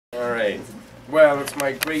All right. Well, it's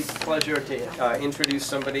my great pleasure to introduce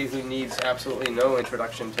somebody who needs absolutely no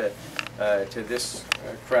introduction to this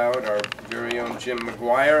crowd, our very own Jim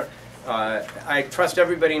McGuire. I trust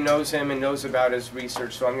everybody knows him and knows about his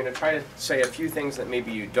research, so I'm going to try to say a few things that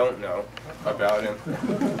maybe you don't know about him.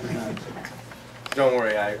 Don't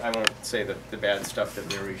worry, I won't say the bad stuff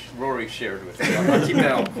that Rory shared with me. I'll keep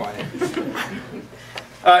that all quiet.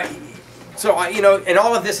 So, and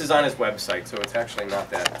all of this is on his website, so it's actually not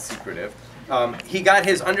that secretive. He got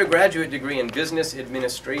his undergraduate degree in business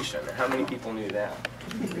administration. How many people knew that?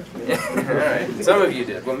 All right, some of you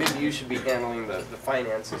did. Well, maybe you should be handling the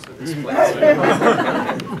finances of this place.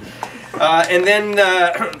 And then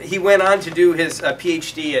he went on to do his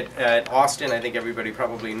PhD at Austin. I think everybody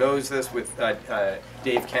probably knows this, with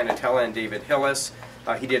Dave Canatella and David Hillis.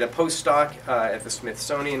 He did a postdoc at the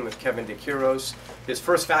Smithsonian with Kevin DeKiros. His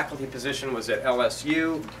first faculty position was at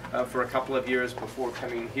LSU for a couple of years before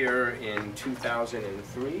coming here in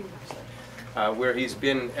 2003, where he's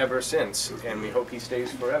been ever since, and we hope he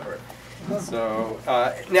stays forever. So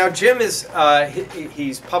now Jim is,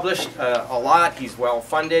 he's published a lot, he's well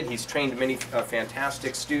funded, he's trained many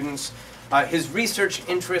fantastic students. His research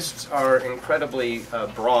interests are incredibly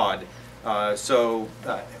broad.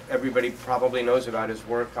 Everybody probably knows about his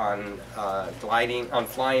work on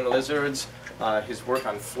flying lizards, his work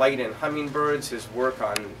on flight and hummingbirds, his work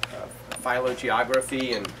on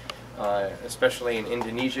phylogeography, and especially in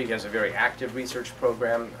Indonesia. He has a very active research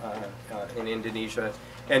program in Indonesia.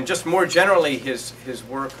 And just more generally, his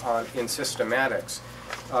work in systematics.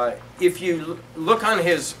 If you look on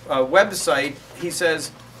his website, he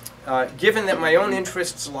says, given that my own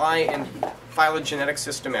interests lie in phylogenetic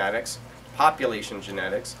systematics, population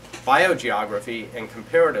genetics, biogeography, and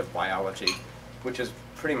comparative biology, which is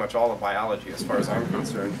pretty much all of biology as far as I'm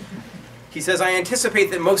concerned. He says, I anticipate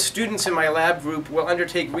that most students in my lab group will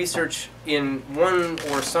undertake research in one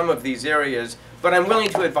or some of these areas, but I'm willing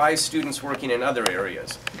to advise students working in other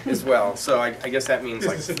areas as well. So I guess that means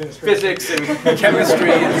like physics and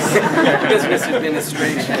chemistry and business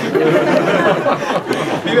administration.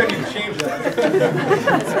 Maybe I need to change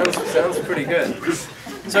that. Sounds pretty good.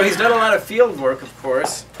 So he's done a lot of field work, of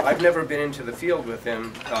course. I've never been into the field with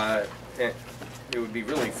him. It would be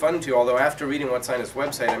really fun to, although after reading what's on his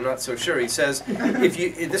website, I'm not so sure. He says,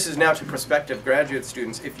 this is now to prospective graduate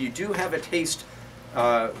students, if you do have a taste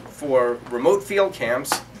for remote field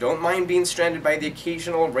camps, don't mind being stranded by the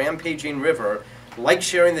occasional rampaging river, like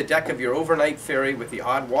sharing the deck of your overnight ferry with the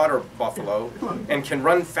odd water buffalo, and can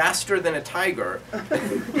run faster than a tiger,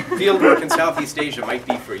 field work in Southeast Asia might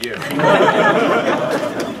be for you.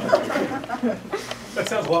 That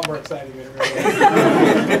sounds a lot more exciting than it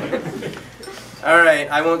really is. All right,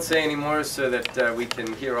 I won't say any more so that we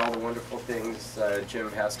can hear all the wonderful things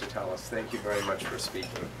Jim has to tell us. Thank you very much for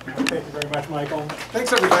speaking. Thank you very much, Michael.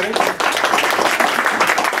 Thanks, everybody.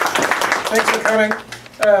 Thanks for coming.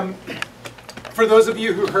 For those of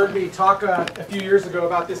you who heard me talk a few years ago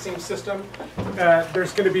about this same system,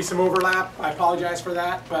 there's going to be some overlap. I apologize for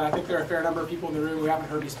that, but I think there are a fair number of people in the room who haven't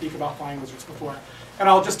heard me speak about flying lizards before. And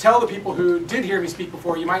I'll just tell the people who did hear me speak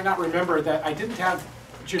before, you might not remember that I didn't have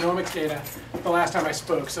genomics data the last time I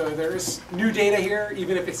spoke. So there's new data here,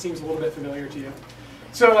 even if it seems a little bit familiar to you.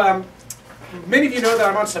 So many of you know that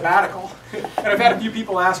I'm on sabbatical. And I've had a few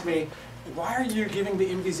people ask me, why are you giving the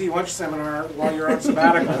MVZ lunch seminar while you're on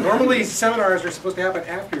sabbatical? Normally seminars are supposed to happen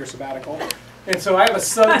after your sabbatical. And so I have a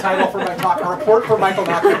subtitle for my talk, a report for Michael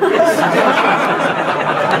Knockman.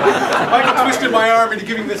 Michael twisted my arm into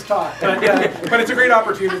giving this talk. But it's a great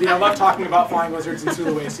opportunity. I love talking about flying lizards in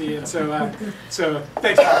Sulawesi. And so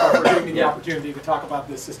thanks, Michael, for giving me the opportunity to talk about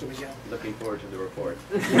this system again. Looking forward to the report.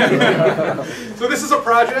 So this is a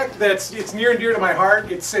project it's near and dear to my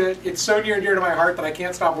heart. It's so near and dear to my heart that I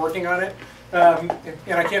can't stop working on it. And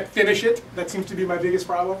I can't finish it. That seems to be my biggest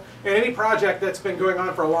problem. And any project that's been going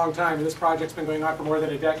on for a long time, and this project's been going on for more than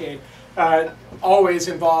a decade, always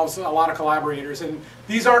involves a lot of collaborators. And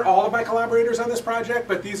these aren't all of my collaborators on this project,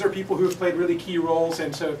 but these are people who have played really key roles.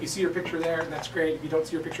 And so if you see your picture there, that's great. If you don't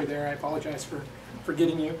see your picture there, I apologize for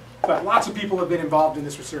forgetting you. But lots of people have been involved in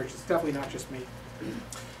this research. It's definitely not just me.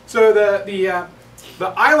 So the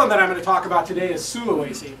island that I'm going to talk about today is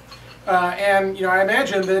Sulawesi. And I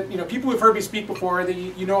imagine that people who've heard me speak before,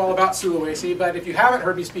 you know all about Sulawesi. But if you haven't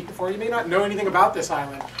heard me speak before, you may not know anything about this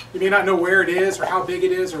island. You may not know where it is, or how big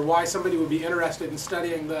it is, or why somebody would be interested in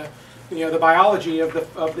studying the biology of the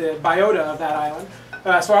biota of that island.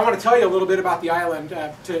 So I want to tell you a little bit about the island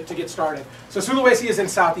to get started. So Sulawesi is in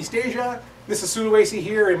Southeast Asia. This is Sulawesi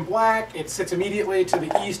here in black. It sits immediately to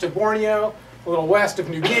the east of Borneo, a little west of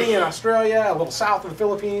New Guinea and Australia, a little south of the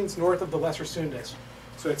Philippines, north of the Lesser Sundas.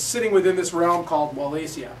 So it's sitting within this realm called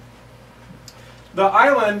Wallacea. The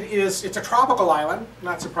island it's a tropical island,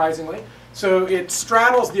 not surprisingly. So it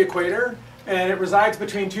straddles the equator, and it resides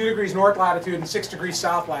between 2 degrees north latitude and 6 degrees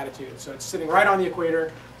south latitude. So it's sitting right on the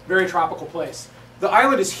equator, very tropical place. The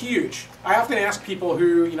island is huge. I often ask people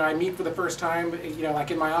who I meet for the first time,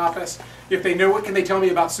 like in my office, if they know what can they tell me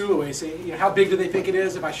about Sulawesi. How big do they think it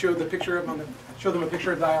is? If I showed the picture of show them a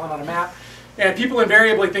picture of the island on a map, and people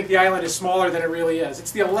invariably think the island is smaller than it really is.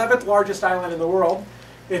 It's the 11th largest island in the world.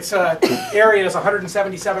 Its area is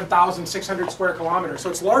 177,600 square kilometers, so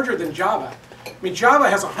it's larger than Java. I mean, Java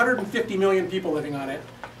has 150 million people living on it,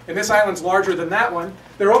 and this island's larger than that one.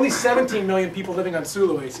 There are only 17 million people living on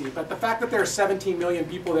Sulawesi, but the fact that there are 17 million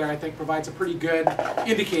people there, I think, provides a pretty good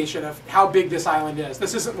indication of how big this island is.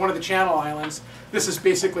 This isn't one of the Channel Islands. This is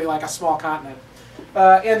basically like a small continent.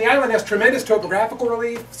 And the island has tremendous topographical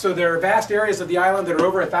relief, so there are vast areas of the island that are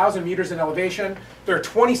over 1,000 meters in elevation. There are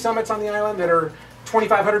 20 summits on the island that are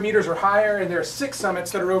 2,500 meters or higher, and there are 6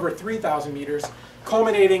 summits that are over 3,000 meters,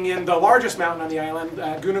 culminating in the largest mountain on the island,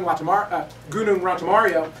 Gunung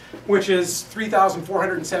Rantamario, which is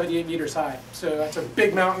 3,478 meters high. So that's a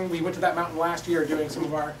big mountain. We went to that mountain last year doing some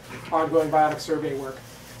of our ongoing biotic survey work.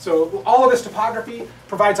 So all of this topography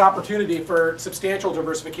provides opportunity for substantial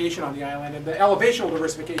diversification on the island, and the elevational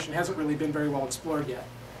diversification hasn't really been very well explored yet.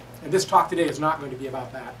 And this talk today is not going to be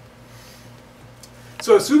about that.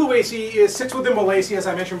 So Sulawesi sits within Wallacea, as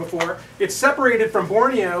I mentioned before. It's separated from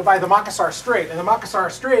Borneo by the Makassar Strait, and the Makassar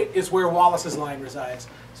Strait is where Wallace's line resides.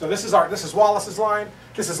 So this is Wallace's line.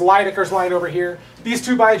 This is Lydecker's line over here. These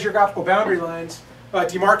two biogeographical boundary lines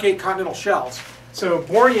demarcate continental shelves. So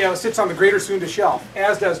Borneo sits on the Greater Sunda Shelf,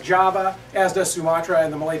 as does Java, as does Sumatra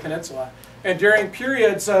and the Malay Peninsula. And during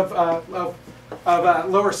periods of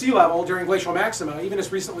lower sea level, during glacial maxima, even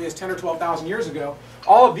as recently as 10 or 12,000 years ago,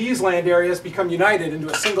 all of these land areas become united into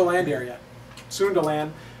a single land area, Sunda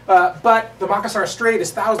land. But the Makassar Strait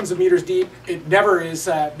is thousands of meters deep. It never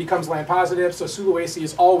becomes land positive, so Sulawesi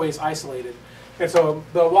is always isolated. And so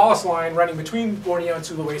the Wallace line running between Borneo and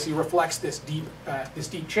Sulawesi reflects this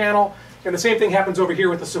deep channel. And the same thing happens over here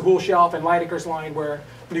with the Sahul Shelf and Lydecker's line, where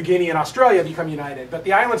New Guinea and Australia become united. But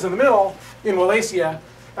the islands in the middle, in Wallacea,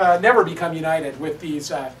 never become united with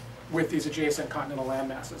these adjacent continental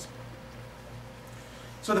landmasses.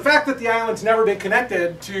 So the fact that the island's never been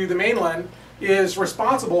connected to the mainland is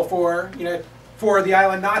responsible for the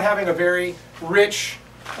island not having a very rich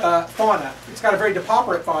fauna. It's got a very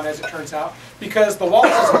depauperate fauna, as it turns out, because the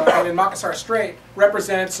Wallace's line in Makassar Strait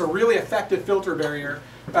represents a really effective filter barrier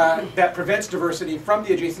that prevents diversity from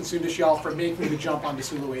the adjacent Sunda Shelf from making the jump onto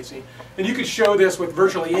Sulawesi. And you could show this with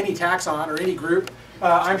virtually any taxon or any group.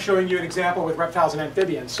 I'm showing you an example with reptiles and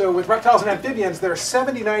amphibians. So with reptiles and amphibians, there are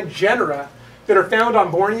 79 genera that are found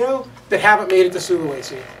on Borneo that haven't made it to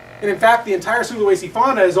Sulawesi. And in fact, the entire Sulawesi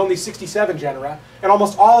fauna is only 67 genera, and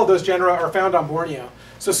almost all of those genera are found on Borneo.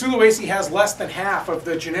 So Sulawesi has less than half of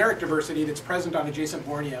the generic diversity that's present on adjacent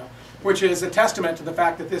Borneo, which is a testament to the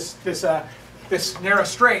fact that this narrow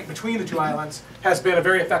strait between the two islands has been a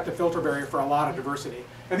very effective filter barrier for a lot of diversity.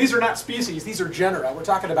 And these are not species, these are genera. We're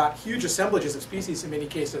talking about huge assemblages of species in many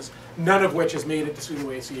cases, none of which has made it to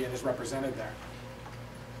Sulawesi and is represented there.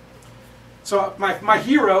 So my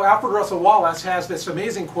hero, Alfred Russel Wallace, has this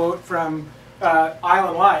amazing quote from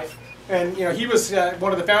Island Life. And he was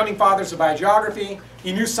one of the founding fathers of biogeography.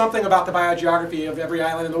 He knew something about the biogeography of every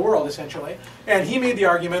island in the world, essentially. And he made the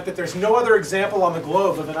argument that there's no other example on the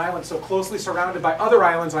globe of an island so closely surrounded by other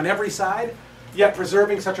islands on every side, yet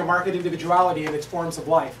preserving such a marked individuality in its forms of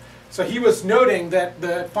life. So he was noting that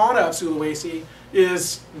the fauna of Sulawesi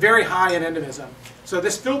is very high in endemism. So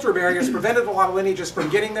this filter barrier has prevented a lot of lineages from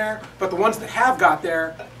getting there, but the ones that have got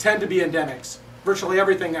there tend to be endemics. Virtually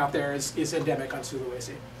everything out there is endemic on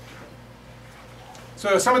Sulawesi.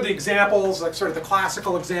 So some of the examples, like sort of the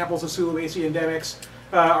classical examples of Sulawesi endemics,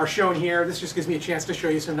 are shown here. This just gives me a chance to show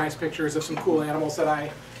you some nice pictures of some cool animals that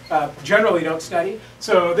I generally don't study.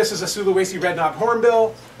 So this is a Sulawesi red-knobbed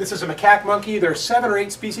hornbill. This is a macaque monkey. There are 7 or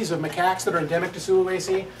 8 species of macaques that are endemic to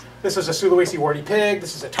Sulawesi. This is a Sulawesi warty pig.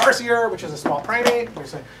 This is a tarsier, which is a small primate.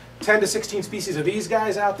 There's 10 to 16 species of these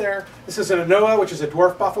guys out there. This is an anoa, which is a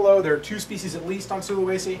dwarf buffalo. There are 2 species at least on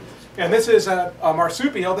Sulawesi. And this is a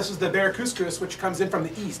marsupial. This is the bear cuscus, which comes in from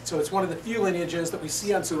the east. So it's one of the few lineages that we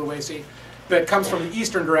see on Sulawesi that comes from the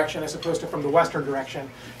eastern direction as opposed to from the western direction.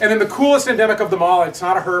 And then the coolest endemic of them all, it's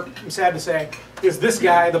not a herp, I'm sad to say, is this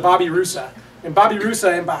guy, the babi rusa. And babi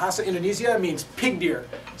rusa in Bahasa Indonesia means pig deer.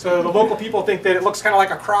 So the local people think that it looks kind of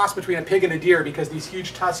like a cross between a pig and a deer because these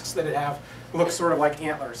huge tusks that it have look sort of like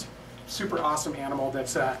antlers. Super awesome animal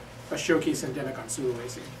that's a showcase endemic on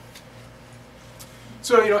Sulawesi.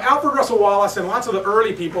 So, Alfred Russel Wallace and lots of the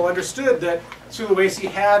early people understood that Sulawesi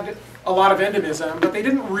had a lot of endemism, but they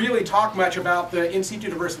didn't really talk much about the in situ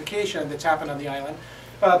diversification that's happened on the island.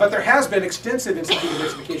 But there has been extensive in situ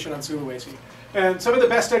diversification on Sulawesi. And some of the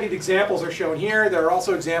best studied examples are shown here. There are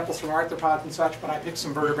also examples from arthropods and such, but I picked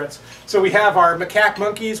some vertebrates. So we have our macaque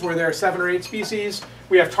monkeys, where there are 7 or 8 species.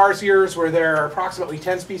 We have tarsiers, where there are approximately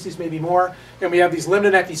 10 species, maybe more. And we have these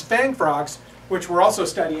limnonectes fang frogs, which we're also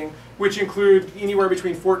studying, which include anywhere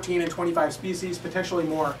between 14 and 25 species, potentially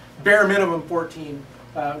more, bare minimum 14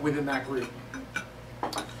 within that group.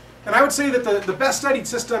 And I would say that the best studied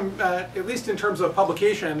system, at least in terms of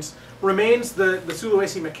publications, remains the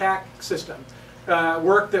Sulawesi macaque system.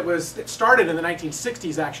 Work that started in the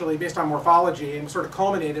 1960s, actually, based on morphology, and sort of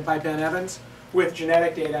culminated by Ben Evans with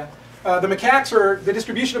genetic data. The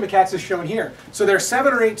distribution of macaques is shown here. So there are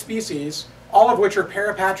 7 or 8 species, all of which are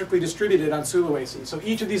parapatrically distributed on Sulawesi. So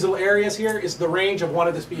each of these little areas here is the range of one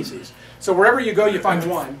of the species. So wherever you go, you find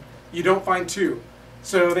one. You don't find 2.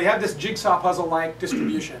 So they have this jigsaw puzzle-like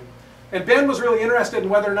distribution. And Ben was really interested in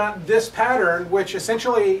whether or not this pattern, which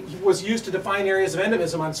essentially was used to define areas of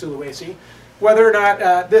endemism on Sulawesi, whether or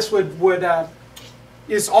not this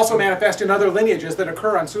is also manifest in other lineages that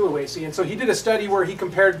occur on Sulawesi. And so he did a study where he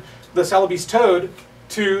compared the Celebes toad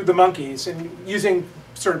to the monkeys, and using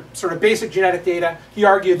sort of basic genetic data, he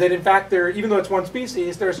argued that in fact even though it's one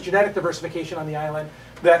species, there's genetic diversification on the island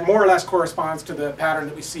that more or less corresponds to the pattern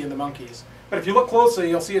that we see in the monkeys. But if you look closely,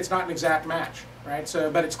 you'll see it's not an exact match, right?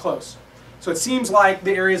 But it's close. So it seems like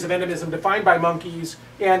the areas of endemism defined by monkeys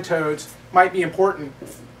and toads might be important.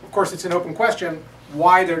 Of course, it's an open question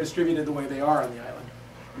why they're distributed the way they are on the island.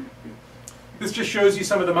 This just shows you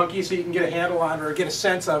some of the monkeys so you can get a handle on or get a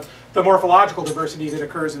sense of the morphological diversity that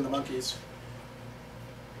occurs in the monkeys.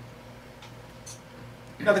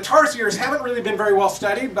 Now, the tarsiers haven't really been very well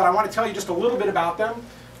studied, but I want to tell you just a little bit about them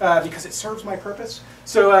because it serves my purpose.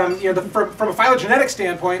 So, from a phylogenetic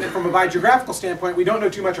standpoint and from a biogeographical standpoint, we don't know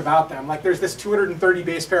too much about them. Like, there's this 230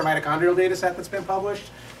 base pair mitochondrial data set that's been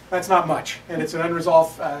published. That's not much, and it's an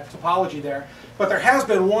unresolved topology there. But there has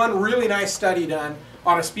been one really nice study done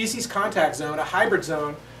on a species contact zone, a hybrid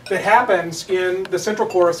zone, that happens in the central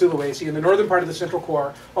core of Sulawesi, in the northern part of the central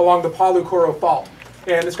core, along the Palu-Koro Fault.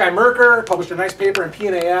 And this guy Merker published a nice paper in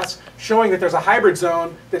PNAS showing that there's a hybrid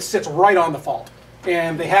zone that sits right on the fault.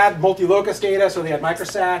 And they had multi-locus data, so they had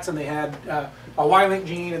microsats, and they had a Y-link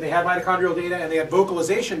gene, and they had mitochondrial data, and they had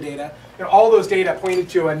vocalization data. And all those data pointed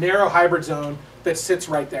to a narrow hybrid zone that sits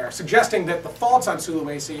right there, suggesting that the faults on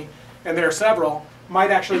Sulawesi, and there are several, might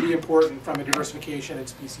actually be important from a diversification and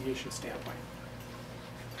speciation standpoint.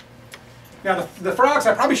 Now, the frogs,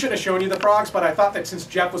 I probably shouldn't have shown you the frogs, but I thought that since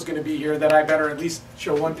Jeff was going to be here that I better at least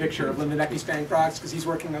show one picture of limnonectes fang frogs, because he's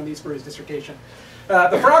working on these for his dissertation.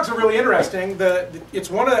 The frogs are really interesting. It's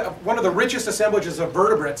one of the richest assemblages of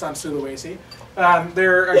vertebrates on Sulawesi.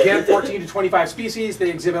 They're, again, 14 to 25 species. They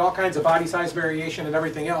exhibit all kinds of body size variation and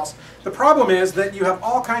everything else. The problem is that you have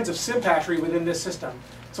all kinds of sympatry within this system.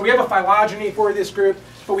 So we have a phylogeny for this group,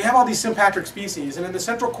 but we have all these sympatric species. And in the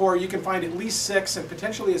central core, you can find at least 6 and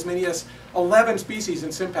potentially as many as 11 species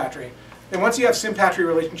in sympatry. And once you have sympatry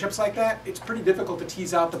relationships like that, it's pretty difficult to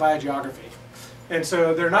tease out the biogeography. And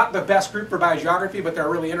so they're not the best group for biogeography, but they're a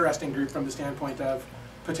really interesting group from the standpoint of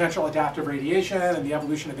potential adaptive radiation and the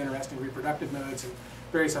evolution of interesting reproductive modes and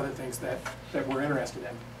various other things that we're interested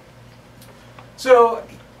in. So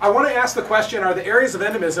I want to ask the question, are the areas of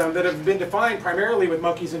endemism that have been defined primarily with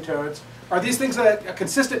monkeys and toads, are these things a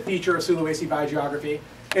consistent feature of Sulawesi biogeography?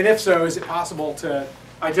 And if so, is it possible to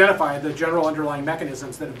identify the general underlying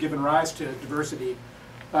mechanisms that have given rise to diversity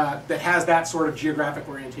that has that sort of geographic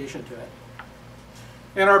orientation to it?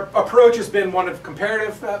 And our approach has been one of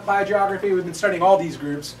comparative biogeography. We've been studying all these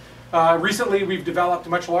groups. Recently, we've developed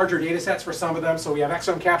much larger data sets for some of them. So we have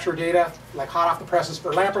exome capture data, like hot off the presses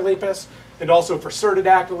for Lamprlepus, and also for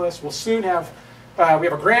Cerdidactylus. We'll soon have, we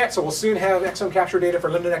have a grant, so we'll soon have exome capture data for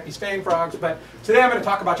limnonectes fang frogs. But today I'm going to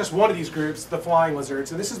talk about just one of these groups, the flying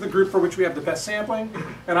lizards. And this is the group for which we have the best sampling,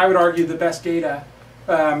 and I would argue the best data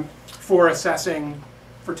for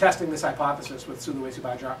testing this hypothesis with Sulawesi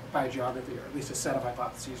biogeography, or at least a set of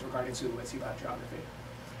hypotheses regarding Sulawesi biogeography.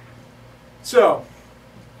 So,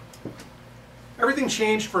 everything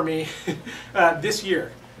changed for me this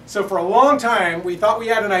year. So for a long time, we thought we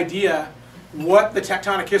had an idea what the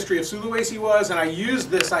tectonic history of Sulawesi was, and I used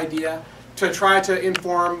this idea to try to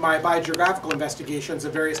inform my biogeographical investigations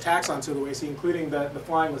of various taxa on Sulawesi, including the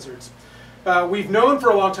flying lizards. We've known for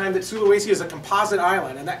a long time that Sulawesi is a composite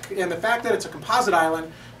island, and the fact that it's a composite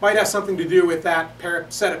island might have something to do with that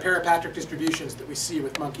set of parapatric distributions that we see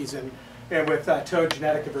with monkeys and with toad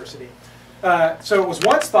genetic diversity. So it was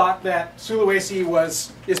once thought that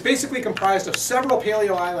Sulawesi is basically comprised of several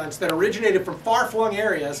paleo islands that originated from far-flung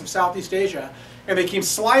areas of Southeast Asia, and they came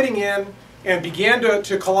sliding in and began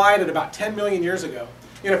to collide at about 10 million years ago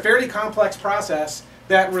in a fairly complex process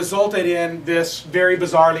that resulted in this very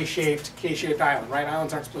bizarrely shaped K-shaped island, right?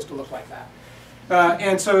 Islands aren't supposed to look like that.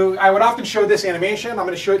 And so I would often show this animation. I'm going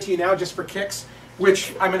to show it to you now just for kicks,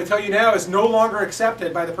 which I'm going to tell you now is no longer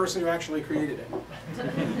accepted by the person who actually created it.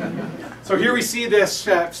 So here we see this,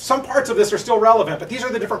 some parts of this are still relevant, but these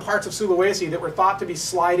are the different parts of Sulawesi that were thought to be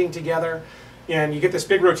sliding together, and you get this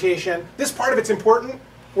big rotation. This part of it's important,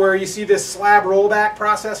 where you see this slab rollback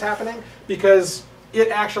process happening, because it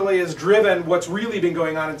actually has driven what's really been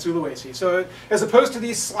going on in Sulawesi. So as opposed to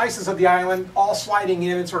these slices of the island all sliding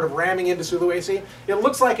in and sort of ramming into Sulawesi, it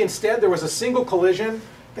looks like instead there was a single collision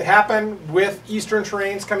that happened with eastern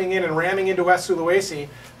terrains coming in and ramming into West Sulawesi.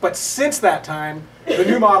 But since that time, the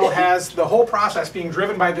new model has the whole process being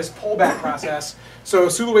driven by this pullback process. So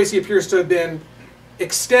Sulawesi appears to have been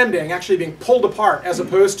extending, actually being pulled apart, as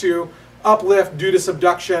opposed to uplift due to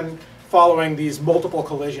subduction following these multiple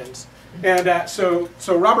collisions. And so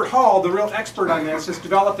Robert Hall, the real expert on this, has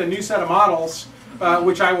developed a new set of models,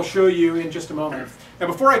 which I will show you in just a moment. And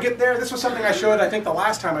before I get there, this was something I showed, I think, the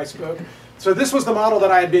last time I spoke. So this was the model that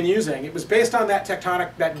I had been using. It was based on that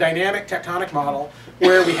dynamic tectonic model,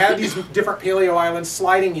 where we had these different paleo islands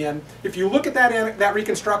sliding in. If you look at that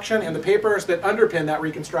reconstruction and the papers that underpin that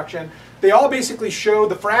reconstruction, they all basically show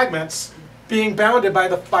the fragments being bounded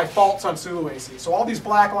by faults on Sulawesi. So all these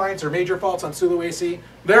black lines are major faults on Sulawesi.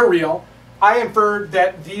 They're real. I inferred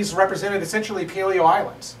that these represented essentially paleo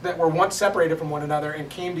islands that were once separated from one another and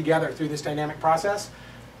came together through this dynamic process.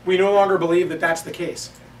 We no longer believe that that's the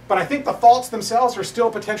case. But I think the faults themselves are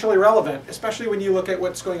still potentially relevant, especially when you look at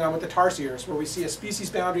what's going on with the tarsiers, where we see a species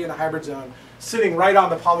boundary in a hybrid zone sitting right on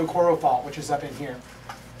the Palu Koro fault, which is up in here.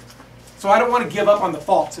 So I don't want to give up on the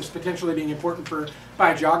faults as potentially being important for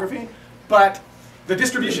biogeography, but the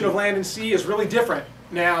distribution of land and sea is really different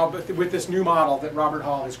now with this new model that Robert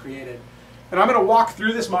Hall has created. And I'm going to walk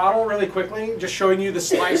through this model really quickly, just showing you the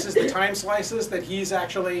slices, the time slices that he's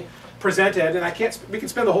actually presented. And we can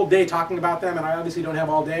spend the whole day talking about them, and I obviously don't have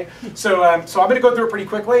all day. So I'm going to go through it pretty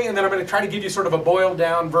quickly, and then I'm going to try to give you sort of a boiled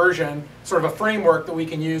down version, sort of a framework that we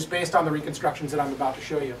can use based on the reconstructions that I'm about to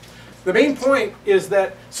show you. The main point is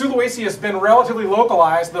that Sulawesi has been relatively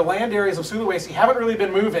localized. The land areas of Sulawesi haven't really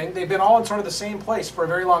been moving. They've been all in sort of the same place for a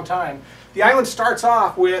very long time. The island starts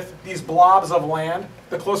off with these blobs of land.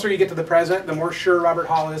 The closer you get to the present, the more sure Robert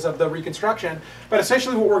Hall is of the reconstruction. But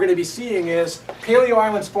essentially what we're going to be seeing is paleo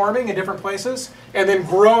islands forming in different places and then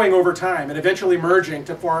growing over time and eventually merging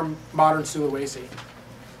to form modern Sulawesi.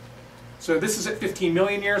 So this is at 15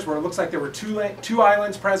 million years, where it looks like there were two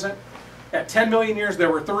islands present. At 10 million years, there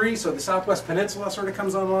were 3, so the Southwest Peninsula sort of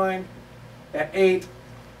comes online. At 8,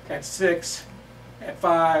 at 6, at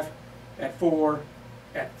 5, at 4,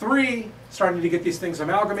 at 3, starting to get these things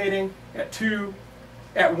amalgamating. At 2,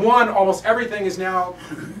 at 1, almost everything is now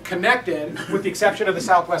connected, with the exception of the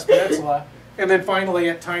Southwest Peninsula. And then finally,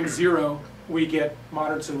 at time 0, we get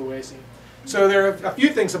modern Sulawesi. So there are a few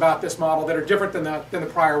things about this model that are different than the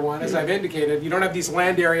prior one. As I've indicated, you don't have these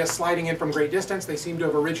land areas sliding in from great distance. They seem to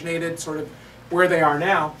have originated sort of where they are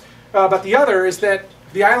now. But the other is that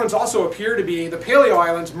the islands also appear to be, the paleo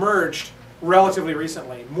islands merged relatively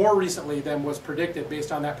recently, more recently than was predicted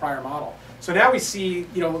based on that prior model. So now we see,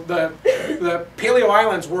 the paleo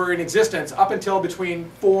islands were in existence up until between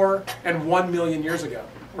 4 and 1 million years ago,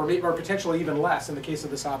 or potentially even less in the case of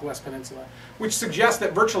the Southwest Peninsula, which suggests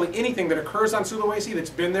that virtually anything that occurs on Sulawesi that's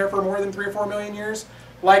been there for more than 3 or 4 million years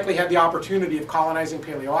likely had the opportunity of colonizing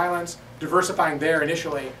paleo islands, diversifying there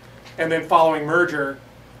initially, and then following merger,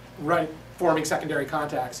 forming secondary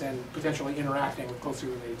contacts and potentially interacting with closely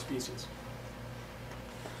related species.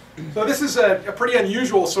 So this is a pretty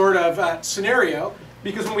unusual sort of scenario,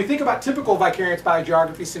 because when we think about typical vicariance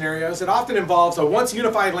biogeography scenarios, it often involves a once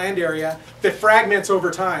unified land area that fragments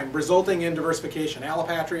over time, resulting in diversification,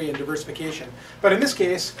 allopatry and diversification. But in this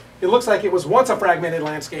case, it looks like it was once a fragmented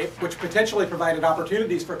landscape, which potentially provided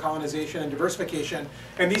opportunities for colonization and diversification,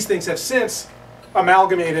 and these things have since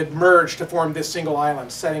amalgamated, merged to form this single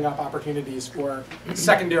island, setting up opportunities for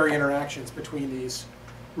secondary interactions between these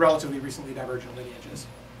relatively recently divergent lineages.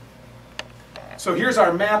 So here's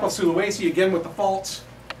our map of Sulawesi, again with the faults.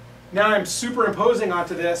 Now I'm superimposing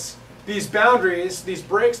onto this these boundaries, these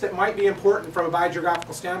breaks that might be important from a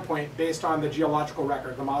biogeographical standpoint based on the geological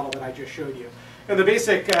record, the model that I just showed you. And the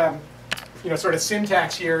basic sort of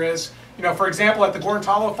syntax here is, for example, at the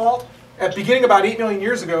Gorontalo Fault, at beginning about 8 million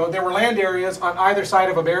years ago, there were land areas on either side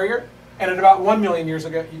of a barrier, and at about 1 million years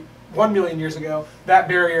ago, 1 million years ago, that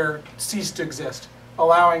barrier ceased to exist,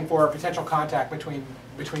 allowing for potential contact between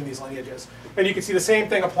these lineages. And you can see the same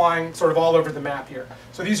thing applying sort of all over the map here.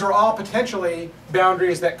 So these are all potentially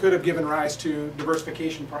boundaries that could have given rise to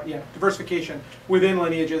diversification within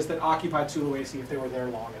lineages that occupied Sulawesi if they were there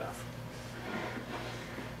long enough.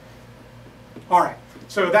 All right,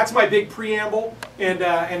 so that's my big preamble, and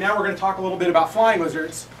now we're going to talk a little bit about flying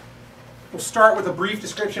lizards. We'll start with a brief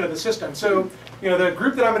description of the system. So, the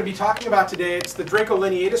group that I'm going to be talking about today, it's the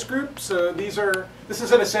Dracolineatus group. So this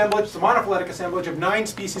is an assemblage, it's a monophyletic assemblage of 9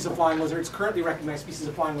 species of flying lizards, currently recognized species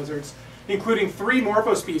of flying lizards, including 3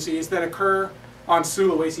 morphospecies that occur on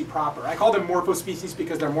Sulawesi proper. I call them morphospecies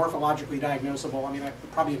because they're morphologically diagnosable. I mean, I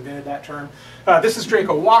probably invented that term. This is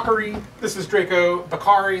Draco walkeri, this is Draco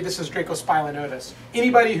beccari, this is Draco spilinotus.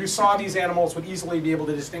 Anybody who saw these animals would easily be able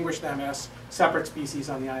to distinguish them as separate species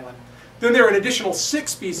on the island. Then there are an additional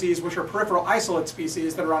 6 species, which are peripheral isolate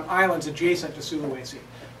species that are on islands adjacent to Sulawesi,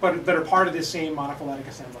 but that are part of this same monophyletic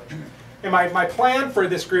assemblage. And my plan for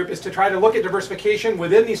this group is to try to look at diversification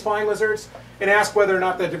within these flying lizards and ask whether or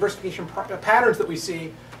not the diversification patterns that we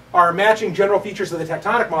see are matching general features of the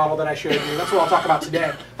tectonic model that I showed you. That's what I'll talk about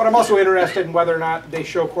today. But I'm also interested in whether or not they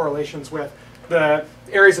show correlations with the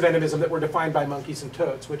areas of endemism that were defined by monkeys and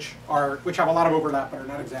toads, which have a lot of overlap but are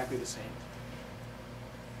not exactly the same.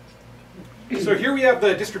 So here we have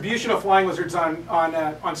the distribution of flying lizards on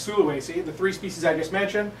Sulawesi, the 3 species I just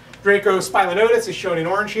mentioned. Draco spilinotus is shown in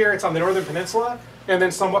orange here. It's on the northern peninsula, and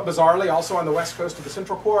then somewhat bizarrely also on the west coast of the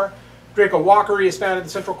central core. Draco walkeri is found in the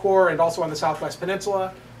central core and also on the southwest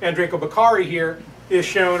peninsula. And Draco beccari here is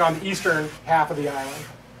shown on the eastern half of the island,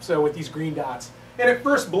 so with these green dots. And at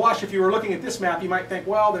first blush, if you were looking at this map, you might think,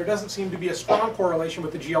 well, there doesn't seem to be a strong correlation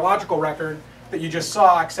with the geological record that you just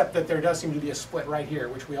saw, except that there does seem to be a split right here,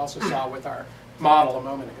 which we also saw with our model a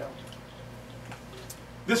moment ago.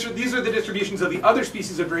 These are the distributions of the other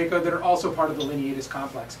species of Draco that are also part of the Lineatus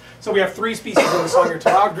complex. So we have 3 species in the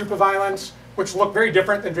Songir-Talag group of islands, which look very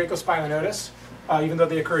different than Draco spilinotus, even though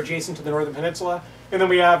they occur adjacent to the northern peninsula. And then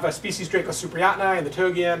we have a species Draco supriatni in the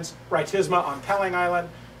Togians, Rhytisma on Pelling Island,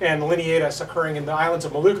 and Lineatus occurring in the islands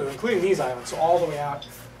of Maluku, including these islands, so all the way out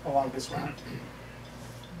along this route.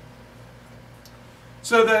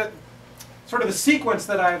 So the sequence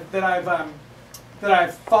that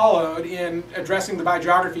I've followed in addressing the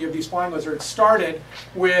biogeography of these flying lizards started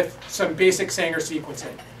with some basic Sanger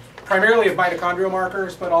sequencing, primarily of mitochondrial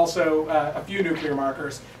markers, but also a few nuclear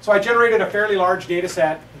markers. So I generated a fairly large data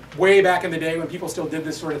set way back in the day when people still did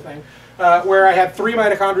this sort of thing, where I had 3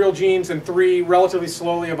 mitochondrial genes and 3 relatively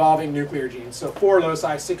slowly evolving nuclear genes, so 4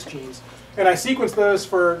 loci, 6 genes. And I sequenced those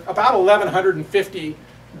for about 1,150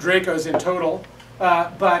 Dracos in total.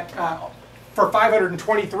 For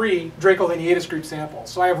 523 Dracolineatus group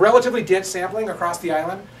samples. So I have relatively dense sampling across the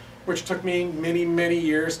island, which took me many, many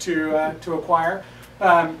years to acquire,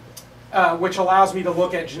 which allows me to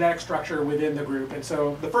look at genetic structure within the group. And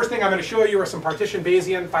so the first thing I'm going to show you are some partition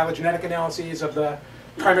Bayesian phylogenetic analyses of the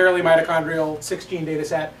primarily mitochondrial 6-gene data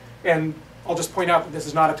set. And I'll just point out that this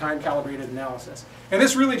is not a time-calibrated analysis. And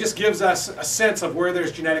this really just gives us a sense of where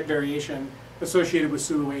there's genetic variation associated with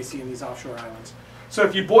Sulawesi and these offshore islands. So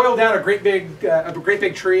if you boil down a great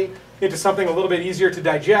big tree into something a little bit easier to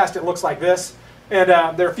digest, it looks like this. And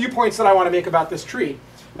there are a few points that I want to make about this tree.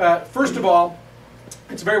 First of all,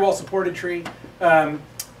 it's a very well-supported tree.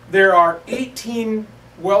 There are 18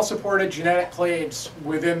 well-supported genetic clades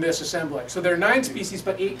within this assemblage. So there are 9 species,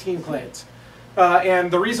 but 18 clades. And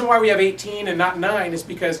the reason why we have 18 and not 9 is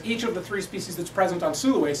because each of the 3 species that's present on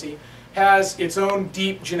Sulawesi has its own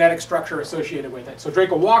deep genetic structure associated with it. So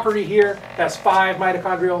Draco walkeri here has 5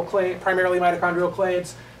 mitochondrial primarily mitochondrial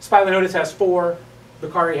clades. Spilinotus has 4.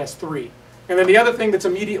 Beccari has 3. And then the other thing that's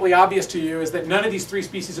immediately obvious to you is that none of these 3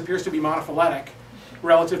 species appears to be monophyletic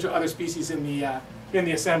relative to other species in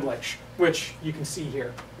the assemblage, which you can see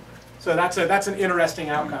here. So that's an interesting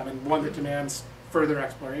outcome and one that demands further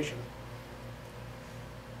exploration.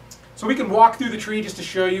 So we can walk through the tree just to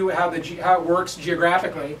show you how it works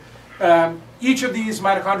geographically. Each of these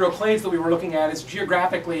mitochondrial clades that we were looking at is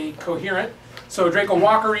geographically coherent. So Draco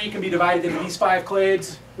walkeri can be divided into these 5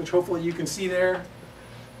 clades, which hopefully you can see there.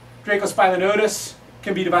 Draco spilinotus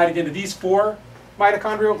can be divided into these 4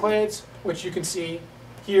 mitochondrial clades, which you can see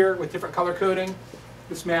here with different color coding.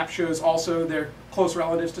 This map shows also their close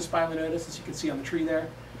relatives to spilinotus, as you can see on the tree there.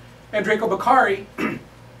 And Draco beccari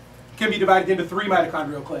can be divided into 3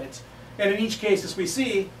 mitochondrial clades. And in each case, as we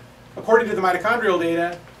see, according to the mitochondrial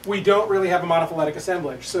data, we don't really have a monophyletic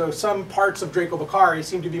assemblage. So some parts of Draco beccari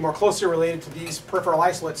seem to be more closely related to these peripheral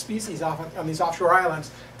isolate species on these offshore islands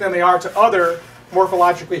than they are to other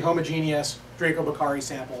morphologically homogeneous Draco-Beccari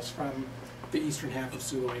samples from the eastern half of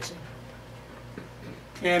Sulawesi.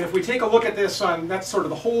 And if we take a look at this, that's sort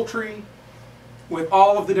of the whole tree with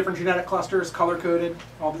all of the different genetic clusters color-coded.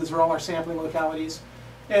 These are all our sampling localities.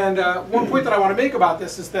 And one point that I want to make about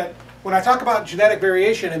this is that when I talk about genetic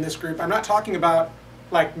variation in this group, I'm not talking about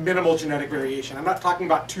like minimal genetic variation. I'm not talking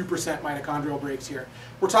about 2% mitochondrial breaks here.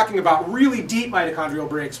 We're talking about really deep mitochondrial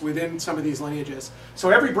breaks within some of these lineages. So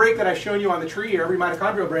every break that I've shown you on the tree, or every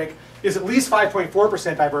mitochondrial break, is at least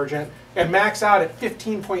 5.4% divergent and max out at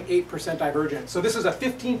 15.8% divergent. So this is a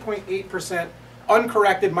 15.8%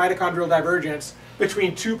 uncorrected mitochondrial divergence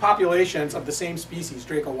between two populations of the same species,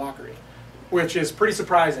 Draco-Walkeri, which is pretty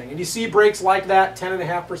surprising. And you see breaks like that,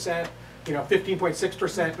 10.5%,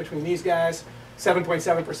 15.6% between these guys,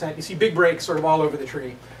 7.7%. You see big breaks sort of all over the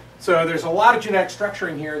tree. So there's a lot of genetic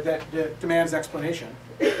structuring here that demands explanation.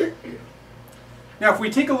 Now, if we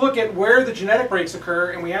take a look at where the genetic breaks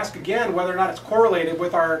occur, and we ask again whether or not it's correlated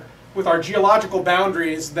with our geological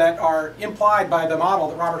boundaries that are implied by the model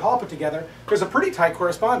that Robert Hall put together, there's a pretty tight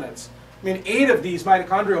correspondence. I mean, 8 of these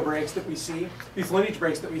mitochondrial breaks that we see, these lineage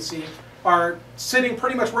breaks that we see, are sitting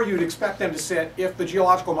pretty much where you'd expect them to sit if the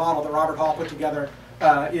geological model that Robert Hall put together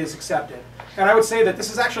is accepted. And I would say that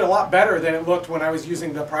this is actually a lot better than it looked when I was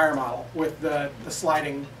using the prior model with the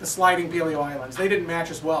sliding paleo islands. They didn't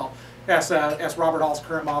match as well as Robert Hall's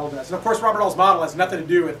current model does. And of course, Robert Hall's model has nothing to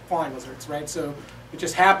do with flying lizards, right? So it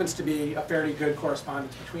just happens to be a fairly good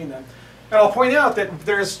correspondence between them. And I'll point out that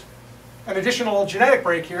there's an additional genetic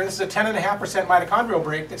break here. This is a 10.5% mitochondrial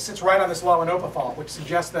break that sits right on this Loanopa fault, which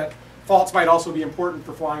suggests that faults might also be important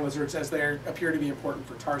for flying lizards as they appear to be important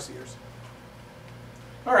for tarsiers.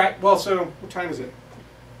 All right, well, so what time is it?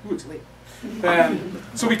 Ooh, it's late.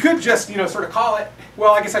 So we could just, sort of call it.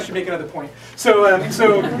 Well, I guess I should make another point. So,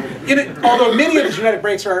 although many of the genetic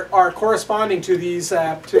breaks are corresponding to these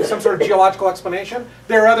to some sort of geological explanation,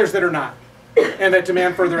 there are others that are not, and that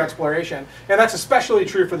demand further exploration. And that's especially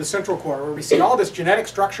true for the central core, where we see all this genetic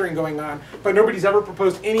structuring going on, but nobody's ever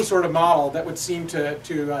proposed any sort of model that would seem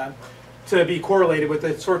to be correlated with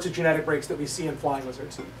the sorts of genetic breaks that we see in flying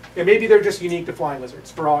lizards. And maybe they're just unique to flying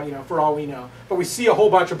lizards, for all we know. But we see a whole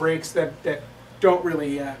bunch of breaks that don't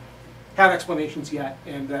really have explanations yet,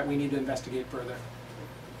 and that we need to investigate further.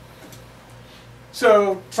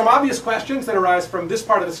 So some obvious questions that arise from this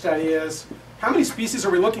part of the study is, how many species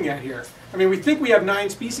are we looking at here? I mean, we think we have 9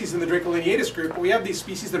 species in the Dracolineatus group, but we have these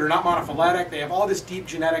species that are not monophyletic. They have all this deep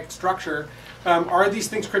genetic structure. Are these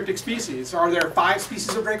things cryptic species? Are there 5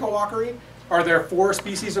 species of Draco-Walkeri? Are there 4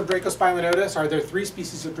 species of Dracospilenotus? Are there 3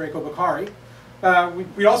 species of Draco-Beccari?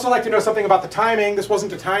 We'd also like to know something about the timing. This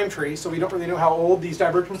wasn't a time tree, so we don't really know how old these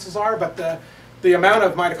divergences are, but the amount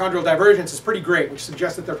of mitochondrial divergence is pretty great, which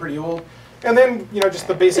suggests that they're pretty old. And then, just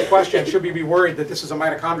the basic question, should we be worried that this is a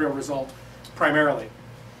mitochondrial result primarily?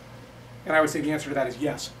 And I would say the answer to that is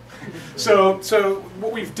yes. So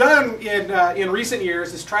what we've done in recent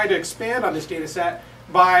years is try to expand on this data set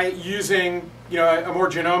by using a more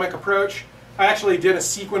genomic approach. I actually did a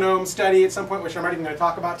sequenome study at some point, which I'm not even going to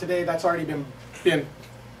talk about today. That's already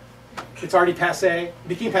it's already passé. It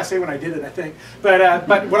became passé when I did it, I think. But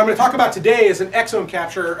what I'm going to talk about today is an exome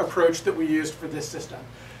capture approach that we used for this system.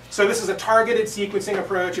 So this is a targeted sequencing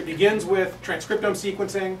approach. It begins with transcriptome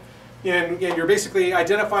sequencing. And you're basically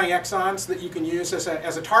identifying exons that you can use as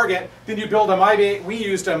a target. Then you build a MyBates. We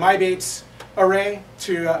used a MyBates array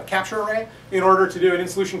capture array in order to do an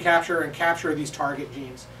in-solution capture and capture these target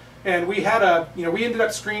genes. And we had we ended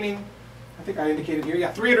up screening, I think I indicated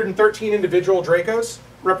here, 313 individual Dracos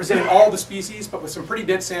representing all the species, but with some pretty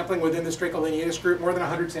dense sampling within this Dracolineatus group, more than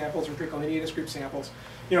 100 samples or Dracolineatus group samples,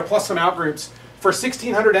 plus some outgroups. For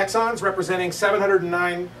 1,600 exons representing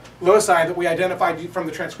 709 loci that we identified from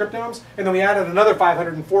the transcriptomes, and then we added another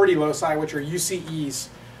 540 loci, which are UCEs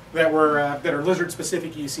that are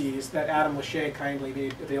lizard-specific UCEs that Adam Lachey kindly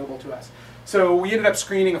made available to us. So we ended up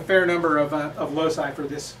screening a fair number of loci for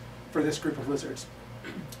this group of lizards.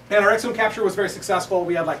 And our exome capture was very successful.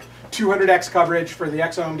 We had like 200x coverage for the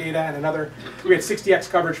exome data, and we had 60x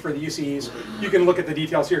coverage for the UCEs. You can look at the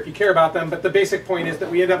details here if you care about them, but the basic point is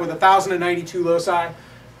that we ended up with 1,092 loci,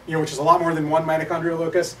 which is a lot more than one mitochondrial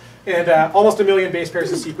locus, and almost 1 million base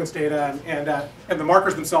pairs of sequence data, and the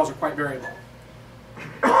markers themselves are quite variable.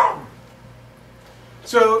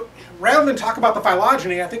 So rather than talk about the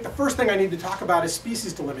phylogeny, I think the first thing I need to talk about is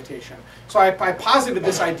species delimitation. So I posited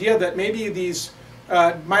this idea that maybe these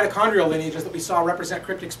mitochondrial lineages that we saw represent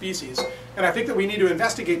cryptic species. And I think that we need to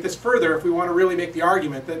investigate this further if we want to really make the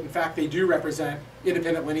argument that in fact they do represent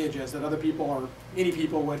independent lineages that other people or any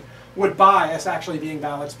people would buy as actually being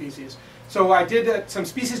valid species. So I did some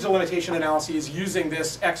species delimitation analyses using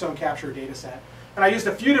this exome capture data set. And I used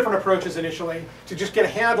a few different approaches initially to just get a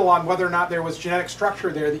handle on whether or not there was genetic structure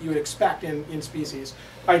there that you would expect in species.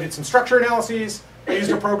 I did some structure analyses. I used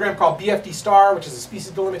a program called BFD-STAR, which is a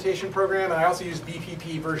species delimitation program, and I also used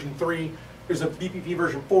BPP version 3. There's a BPP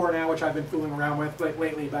version 4 now, which I've been fooling around with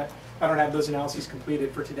lately, but I don't have those analyses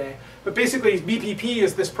completed for today. But basically, BPP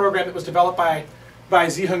is this program that was developed by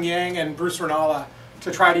Ziheng Yang and Bruce Ranalla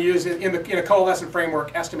to try to use it in a coalescent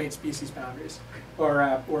framework, estimate species boundaries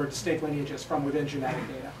or distinct lineages from within genetic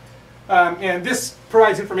data. And this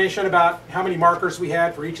provides information about how many markers we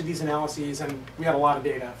had for each of these analyses, and we had a lot of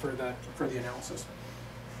data for the analysis,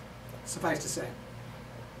 suffice to say.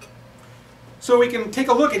 So we can take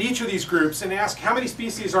a look at each of these groups and ask how many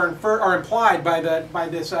species are implied by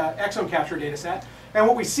this exome capture data set. And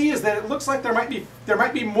what we see is that it looks like there might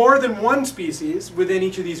be more than one species within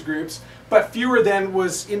each of these groups, but fewer than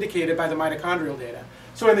was indicated by the mitochondrial data.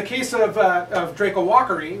 So in the case of Draco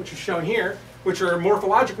walkeri, which is shown here, which are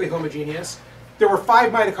morphologically homogeneous, there were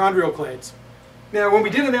 5 mitochondrial clades. Now, when we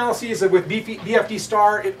did analyses with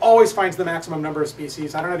BFD-STAR, it always finds the maximum number of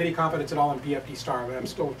species. I don't have any confidence at all in BFD-STAR, but I'm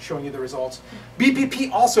still showing you the results.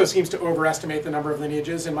 BPP also seems to overestimate the number of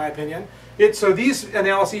lineages, in my opinion. So these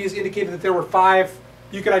analyses indicated that there were 5,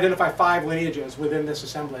 you could identify 5 lineages within this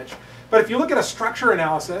assemblage. But if you look at a structure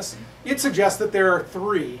analysis, it suggests that there are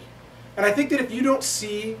 3. And I think that if you don't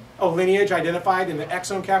see a lineage identified in the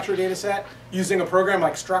exome capture data set using a program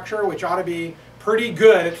like structure, which ought to be pretty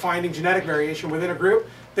good at finding genetic variation within a group,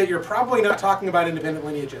 that you're probably not talking about independent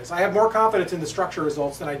lineages. I have more confidence in the structure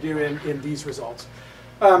results than I do in these results.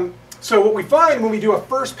 So what we find when we do a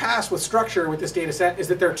first pass with structure with this data set is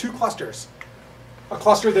that there are 2 clusters. A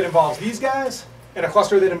cluster that involves these guys and a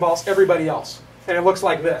cluster that involves everybody else. And it looks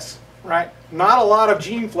like this, right? Not a lot of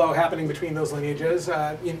gene flow happening between those lineages,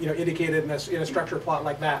 indicated in a structure plot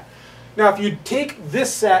like that. Now, if you take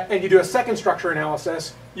this set and you do a second structure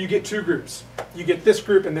analysis, you get 2 groups. You get this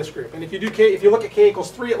group and this group. And if you look at k =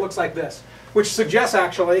 3, it looks like this, which suggests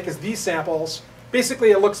actually, because these samples,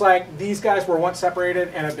 basically it looks like these guys were once separated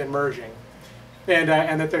and have been merging, and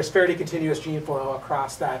that there's fairly continuous gene flow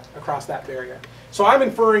across that barrier. So I'm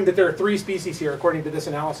inferring that there are 3 species here according to this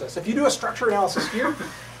analysis. If you do a structure analysis here,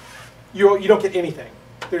 you don't get anything.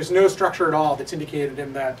 There's no structure at all that's indicated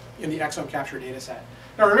in the exome capture data set.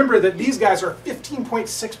 Now remember that these guys are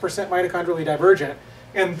 15.6% mitochondrially divergent,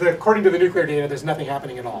 and according to the nuclear data, there's nothing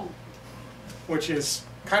happening at all, which is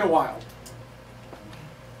kind of wild.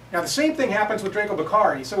 Now the same thing happens with Draco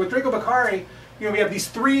walkeri. So with Draco walkeri, we have these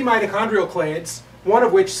 3 mitochondrial clades, one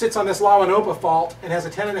of which sits on this Lawanopa fault and has a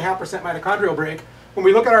 10.5% mitochondrial break. When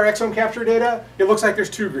we look at our exome capture data, it looks like there's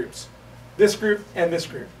 2 groups, this group and this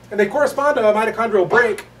group. And they correspond to a mitochondrial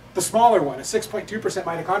break, the smaller one, a 6.2%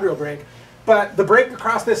 mitochondrial break. But the break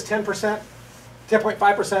across this 10.5%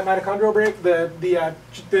 mitochondrial break, the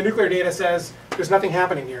nuclear data says there's nothing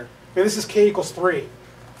happening here. And this is k = 3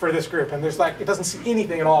 for this group, and it doesn't see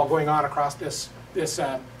anything at all going on across this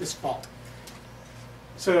fault.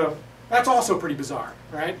 So that's also pretty bizarre,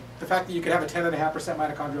 right? The fact that you could have a 10.5%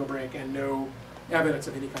 mitochondrial break and no evidence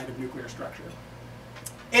of any kind of nuclear structure.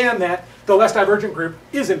 And that the less divergent group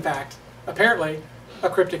is, in fact, apparently, a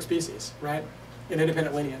cryptic species, right? An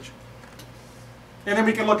independent lineage. And then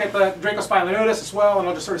we can look at the Dracospilenotus as well, and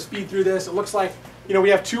I'll just sort of speed through this. It looks like we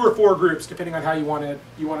have 2 or 4 groups, depending on how you want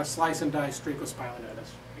to slice and dice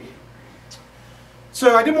Dracospilenotus.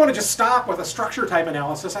 So I didn't want to just stop with a structure type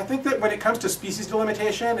analysis. I think that when it comes to species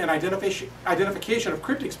delimitation and identification of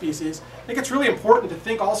cryptic species, I think it's really important to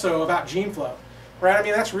think also about gene flow. Right? I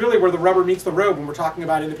mean, that's really where the rubber meets the road when we're talking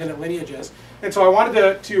about independent lineages. And so I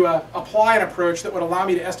wanted to apply an approach that would allow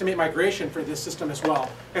me to estimate migration for this system as well,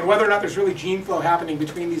 and whether or not there's really gene flow happening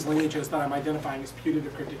between these lineages that I'm identifying as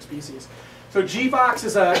putative cryptic species. So GFOX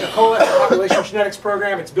is a coalescent population genetics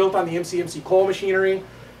program. It's built on the MCMC Cole machinery.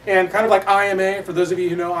 And kind of like IMA, for those of you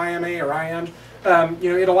who know IMA or IM,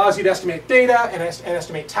 it allows you to estimate theta and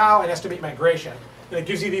estimate tau and estimate migration. And it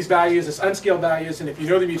gives you these values, this unscaled values, and if you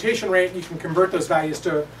know the mutation rate, you can convert those values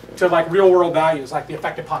to like real-world values, like the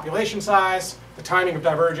effective population size, the timing of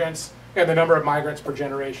divergence, and the number of migrants per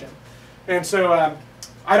generation. And so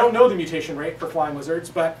I don't know the mutation rate for flying lizards,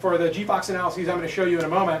 but for the GFOX analyses I'm going to show you in a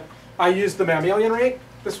moment, I used the mammalian rate.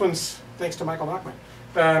 This one's thanks to Michael Nachman,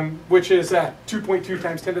 which is 2.2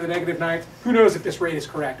 times 10 to the negative 9th. Who knows if this rate is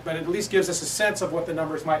correct, but it at least gives us a sense of what the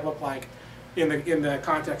numbers might look like in the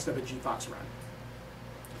context of a GFOX run.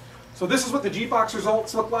 So this is what the GFOX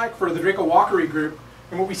results look like for the Draco walkeri group.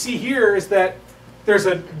 And what we see here is that there's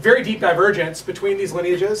a very deep divergence between these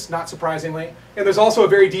lineages, not surprisingly. And there's also a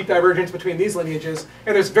very deep divergence between these lineages.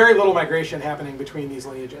 And there's very little migration happening between these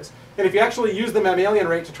lineages. And if you actually use the mammalian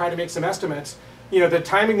rate to try to make some estimates, the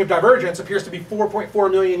timing of divergence appears to be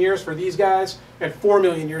 4.4 million years for these guys and 4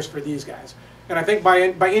 million years for these guys. And I think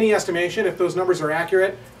by any estimation, if those numbers are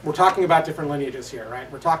accurate, we're talking about different lineages here, right?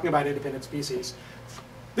 We're talking about independent species.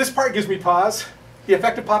 This part gives me pause. The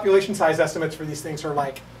effective population size estimates for these things are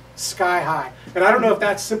like sky high. And I don't know if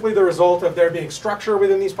that's simply the result of there being structure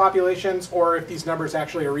within these populations or if these numbers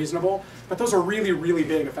actually are reasonable. But those are really, really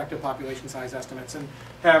big effective population size estimates and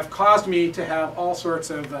have caused me to have all sorts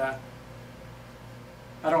of,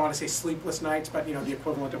 I don't want to say sleepless nights, but the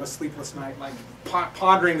equivalent of a sleepless night, like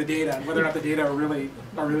pondering the data and whether or not the data are really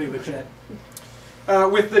legit.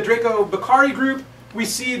 With the Draco-Beccari group, we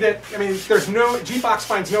see that, GFOX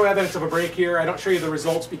finds no evidence of a break here. I don't show you the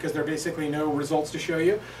results because there are basically no results to show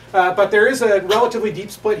you. But there is a relatively deep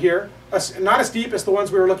split here. Not as deep as the ones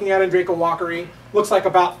we were looking at in Draco-Beccari. Looks like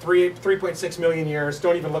about 3.6 million years.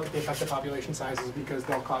 Don't even look at the effective population sizes because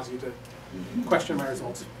they'll cause you to question my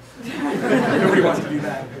results. Nobody wants to do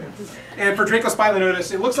that. And for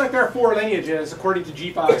Dracospilenotus, it looks like there are 4 lineages, according to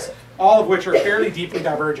GFOX, all of which are fairly deeply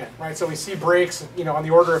divergent, right? So we see breaks, on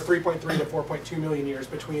the order of 3.3 to 4.2 million years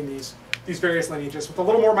between these various lineages, with a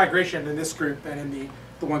little more migration in this group than in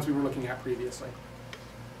the ones we were looking at previously.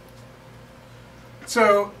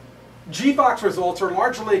 So GFOX results are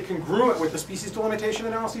largely congruent with the species delimitation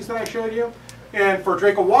analyses that I showed you. And for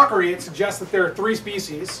Draco-Beccari, it suggests that there are 3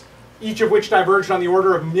 species, each of which diverged on the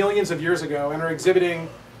order of millions of years ago and are exhibiting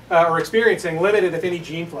or experiencing limited, if any,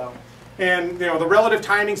 gene flow. And the relative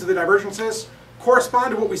timings of the divergences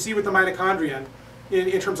correspond to what we see with the mitochondrion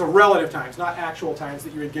in terms of relative times, not actual times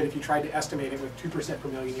that you would get if you tried to estimate it with 2% per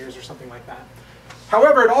million years or something like that.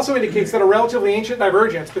 However, it also indicates that a relatively ancient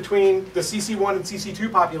divergence between the CC1 and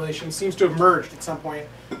CC2 populations seems to have merged at some point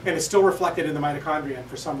and is still reflected in the mitochondrion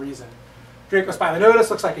for some reason. Dracospilenotus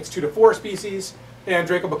looks like it's 2 to 4 species. And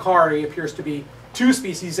Draco-Beccari appears to be 2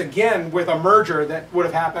 species, again, with a merger that would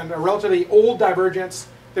have happened, a relatively old divergence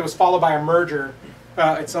that was followed by a merger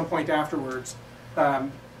at some point afterwards.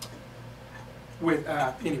 With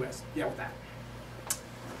that.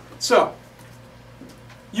 So,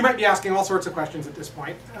 you might be asking all sorts of questions at this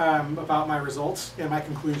point about my results and my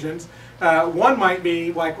conclusions. One might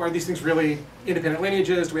be, like, are these things really independent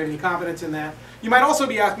lineages? Do we have any confidence in that? You might also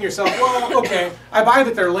be asking yourself, well, okay, I buy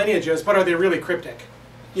that they're lineages, but are they really cryptic?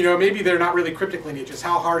 Maybe they're not really cryptic lineages.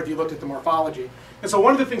 How hard have you looked at the morphology? And so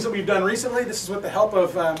one of the things that we've done recently, this is with the help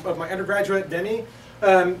of my undergraduate, Demi,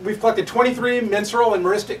 we've collected 23 mensural and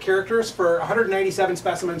meristic characters for 197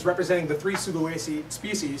 specimens representing the 3 Sulawesi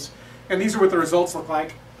species. And these are what the results look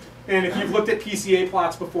like. And if you've looked at PCA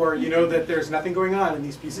plots before, you know that there's nothing going on in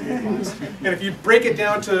these PCA plots. And if you break it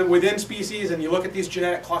down to within species and you look at these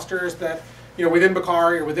genetic clusters that, within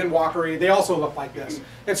Beccari or within Beccari, they also look like this.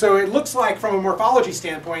 And so it looks like, from a morphology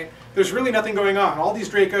standpoint, there's really nothing going on. All these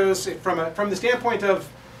Dracos, from the standpoint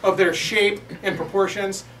of their shape and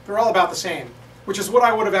proportions, they're all about the same. Which is what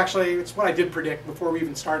I would have it's what I did predict before we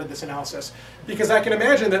even started this analysis. Because I can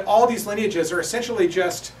imagine that all these lineages are essentially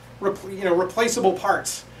just replaceable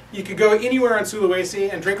parts. You could go anywhere on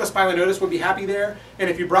Sulawesi and Dracospilenotus would be happy there. And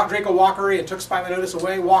if you brought Draco-Beccari and took Spilenotus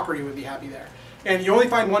away, Beccari would be happy there. And you only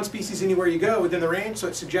find 1 species anywhere you go within the range, so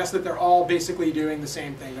it suggests that they're all basically doing the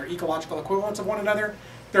same thing. They're ecological equivalents of one another.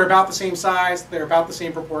 They're about the same size. They're about the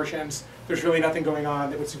same proportions. There's really nothing going on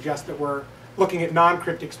that would suggest that we're looking at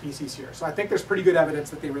non-cryptic species here. So I think there's pretty good evidence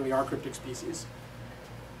that they really are cryptic species.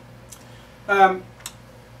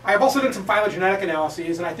 I have also done some phylogenetic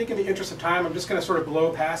analyses, and I think in the interest of time, I'm just going to sort of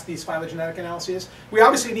blow past these phylogenetic analyses. We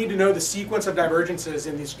obviously need to know the sequence of divergences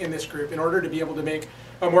in this group in order to be able to make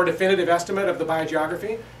a more definitive estimate of the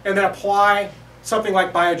biogeography, and then apply something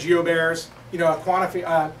like biogeobears,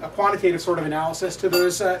 a quantitative sort of analysis to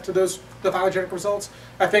the phylogenetic results.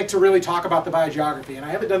 I think to really talk about the biogeography, and I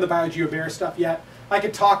haven't done the biogeobear stuff yet. I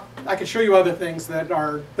could show you other things that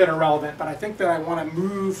are relevant, but I think that I want to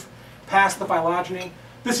move past the phylogeny.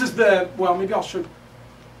 This is maybe I'll show.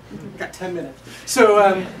 We've got 10 minutes.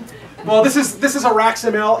 So, this is a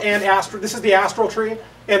RAX-ML and astral. This is the astral tree,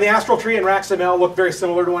 and the astral tree and RAX-ML look very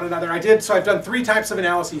similar to one another. I've done 3 types of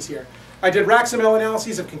analyses here. I did RAX-ML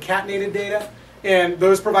analyses of concatenated data, and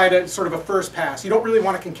those provide a sort of a first pass. You don't really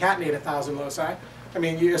want to concatenate 1,000 loci.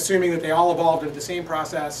 You're assuming that they all evolved into the same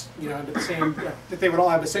process, into the same, that they would all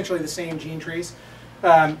have essentially the same gene trees.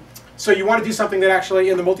 So you want to do something that actually,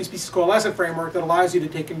 in the multi-species coalescent framework, that allows you to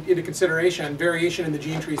take into consideration variation in the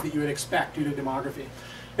gene trees that you would expect due to demography.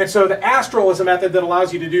 And so the Astral is a method that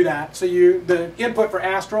allows you to do that. So the input for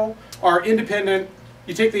Astral are independent.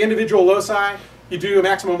 You take the individual loci, you do a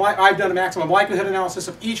maximum, I've done a maximum likelihood analysis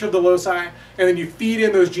of each of the loci, and then you feed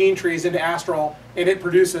in those gene trees into Astral, and it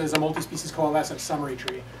produces a multi-species coalescent summary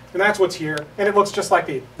tree. And that's what's here. And it looks just like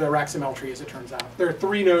the RaxML tree, as it turns out. There are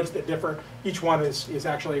 3 nodes that differ. Each one is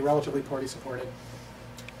actually relatively poorly supported.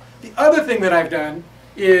 The other thing that I've done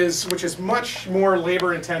is, which is much more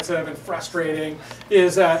labor intensive and frustrating,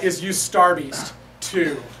 is use StarBeast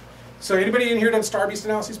 2. So anybody in here done StarBeast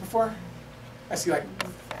analyses before? I see like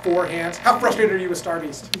 4 hands. How frustrated are you with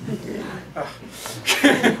StarBeast?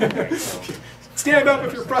 Stand up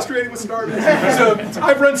if you're frustrated with StarBeast. So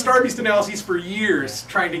I've run StarBeast analyses for years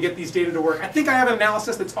trying to get these data to work. I think I have an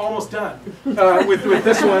analysis that's almost done with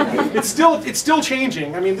this one. It's still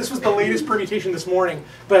changing. I mean, this was the latest permutation this morning,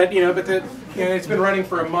 but it's been running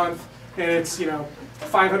for a month, and it's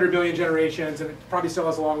 500 million generations, and it probably still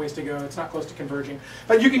has a long ways to go. It's not close to converging.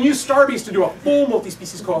 But you can use StarBeast to do a full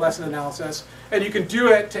multi-species coalescent analysis, and you can do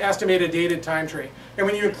it to estimate a dated time tree. And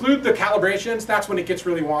when you include the calibrations, that's when it gets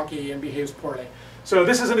really wonky and behaves poorly. So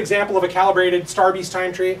this is an example of a calibrated StarBeast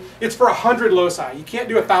time tree. It's for 100 loci. You can't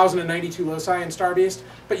do 1,092 loci in StarBeast,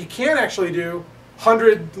 but you can actually do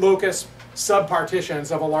 100 locus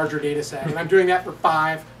subpartitions of a larger data set. And I'm doing that for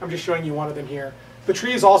 5. I'm just showing you one of them here. The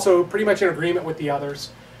tree is also pretty much in agreement with the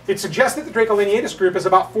others. It suggests that the Dracolineatus group is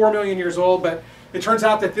about 4 million years old, but it turns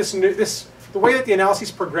out that the way that the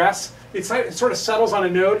analyses progress, it sort of settles on a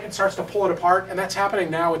node and starts to pull it apart, and that's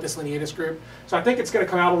happening now with this Lineatus group. So I think it's going to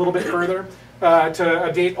come out a little bit further to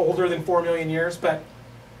a date older than 4 million years, but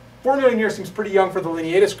 4 million years seems pretty young for the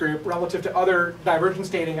Lineatus group relative to other divergence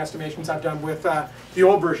dating estimations I've done with the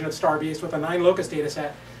old version of StarBeast with a 9 locus data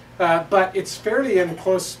set. But it's fairly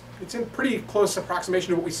it's in pretty close approximation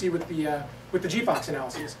to what we see with the GFOX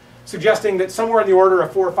analyses, suggesting that somewhere in the order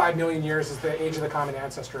of 4 or 5 million years is the age of the common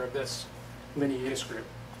ancestor of this Lineatus group.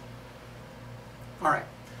 All right,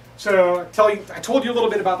 so I told you a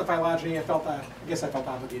little bit about the phylogeny. I guess I felt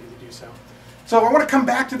obligated to do so. So I want to come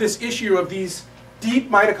back to this issue of these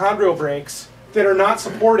deep mitochondrial breaks that are not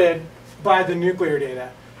supported by the nuclear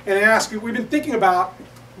data, and ask, we've been thinking about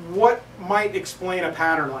what might explain a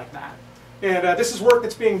pattern like that. And this is work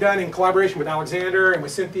that's being done in collaboration with Alexander and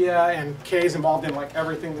with Cynthia, and Kay's involved in like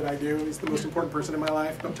everything that I do. He's the most important person in my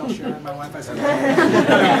life. Don't tell Sharon, my wife, I said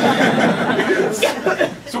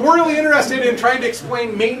that. So we're really interested in trying to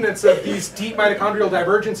explain maintenance of these deep mitochondrial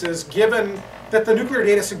divergences, given that the nuclear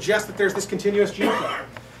data suggests that there's this continuous gene flow.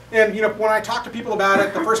 And when I talk to people about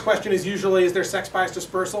it, the first question is usually, is there sex-biased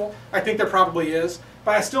dispersal? I think there probably is,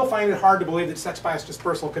 but I still find it hard to believe that sex-biased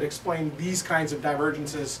dispersal could explain these kinds of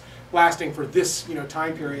divergences lasting for this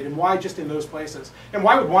time period, and why just in those places? And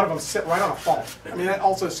why would one of them sit right on a fault? I mean, that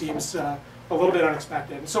also seems a little bit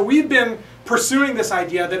unexpected. So we've been pursuing this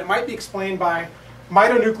idea that it might be explained by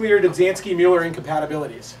mitonuclear Dubzhansky-Mueller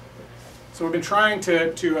incompatibilities. So we've been trying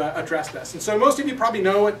to address this. And so most of you probably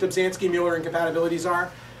know what Dubzhansky-Mueller incompatibilities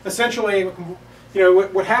are. Essentially,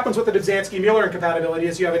 what happens with the Dubzhansky-Mueller incompatibility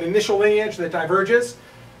is you have an initial lineage that diverges.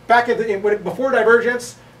 Before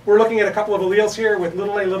divergence, we're looking at a couple of alleles here with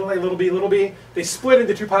little a, little b, little b. They split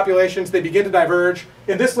into 2 populations. They begin to diverge.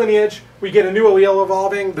 In this lineage, we get a new allele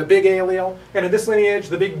evolving, the big A allele. And in this lineage,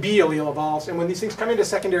 the big B allele evolves. And when these things come into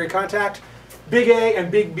secondary contact, big A and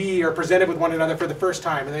big B are presented with one another for the first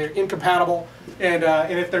time. And they're incompatible. And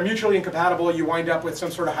if they're mutually incompatible, you wind up with some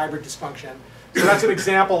sort of hybrid dysfunction. So that's an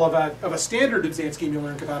example of a standard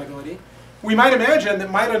Dubzhansky-Mueller incompatibility. We might imagine that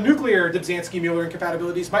mitonuclear Dubzhansky-Mueller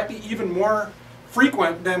incompatibilities might be even more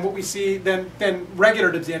frequent than what we see than regular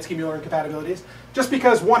Dubzhansky-Mueller incompatibilities, just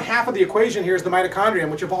because 1/2 of the equation here is the mitochondrion,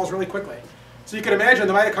 which evolves really quickly. So you can imagine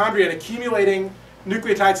the mitochondrion accumulating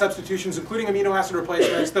nucleotide substitutions, including amino acid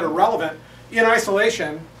replacements, that are relevant in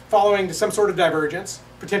isolation following to some sort of divergence,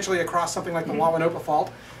 potentially across something like the Lawanopa fault,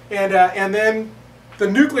 and then the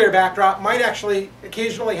nuclear backdrop might actually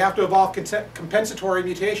occasionally have to evolve compensatory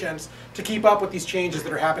mutations to keep up with these changes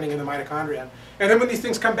that are happening in the mitochondria. And then when these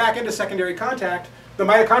things come back into secondary contact, the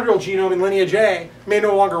mitochondrial genome in lineage A may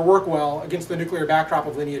no longer work well against the nuclear backdrop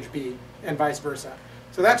of lineage B, and vice versa.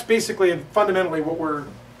 So that's basically and fundamentally what we're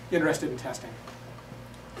interested in testing.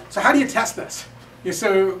 So how do you test this?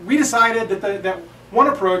 So we decided that one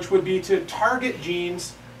approach would be to target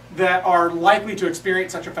genes that are likely to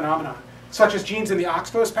experience such a phenomenon, such as genes in the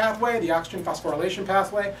OXPHOS pathway, the oxygen phosphorylation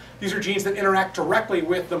pathway. These are genes that interact directly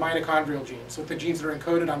with the mitochondrial genes, with the genes that are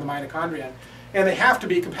encoded on the mitochondria. And they have to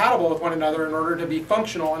be compatible with one another in order to be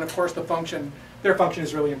functional, and of course their function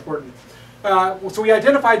is really important. so we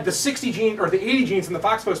identified the 60 gene or the 80 genes in the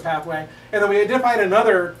FOXP pathway, and then we identified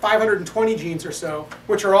another 520 genes or so,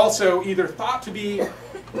 which are also either thought to be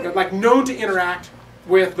like known to interact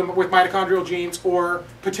with mitochondrial genes or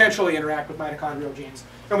potentially interact with mitochondrial genes.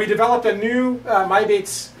 And we developed a new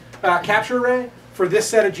MyBates capture array for this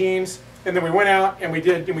set of genes, and then we went out and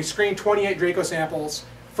we screened 28 Draco samples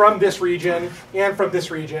from this region and from this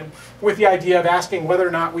region with the idea of asking whether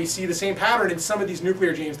or not we see the same pattern in some of these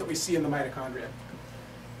nuclear genes that we see in the mitochondria.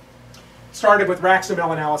 Started with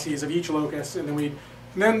RAC-SML analyses of each locus, and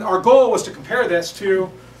then our goal was to compare this to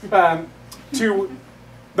the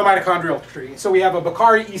mitochondrial tree. So we have a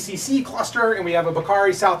Bakari ECC cluster and we have a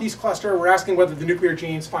Bakari Southeast cluster. We're asking whether the nuclear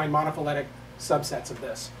genes find monophyletic subsets of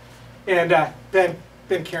this. And then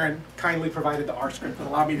Karen kindly provided the R script that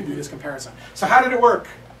allowed me to do this comparison. So how did it work?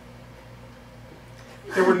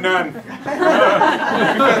 There were none. We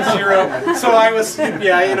found 0. So I was, in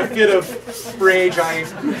a fit of rage. I did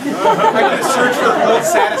a search for old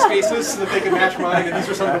status spaces so that they could match mine, and these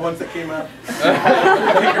were some of the ones that came up.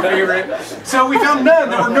 Pick your favorite. So we found none.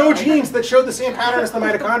 There were no genes that showed the same pattern as the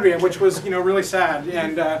mitochondria, which was, really sad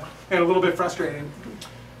and a little bit frustrating.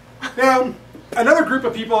 Now, another group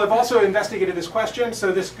of people have also investigated this question.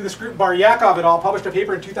 So this group, Baryakov et al., published a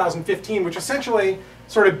paper in 2015, which essentially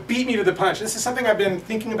sort of beat me to the punch. This is something I've been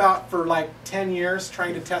thinking about for like 10 years,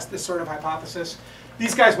 trying to test this sort of hypothesis.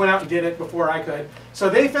 These guys went out and did it before I could. So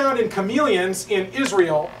they found in chameleons in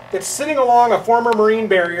Israel that sitting along a former marine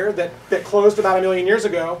barrier that closed about 1 million years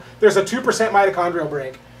ago, there's a 2% mitochondrial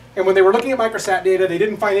break. And when they were looking at microsat data, they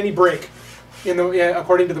didn't find any break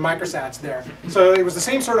according to the microsats there. So it was the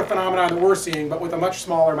same sort of phenomenon that we're seeing, but with a much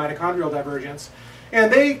smaller mitochondrial divergence.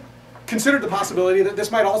 And they considered the possibility that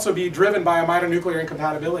this might also be driven by a mitonuclear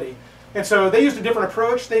incompatibility. And so they used a different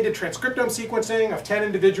approach. They did transcriptome sequencing of 10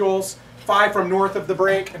 individuals, 5 from north of the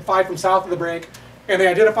break and 5 from south of the break. And they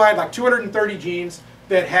identified like 230 genes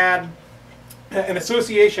that had an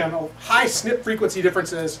association of high SNP frequency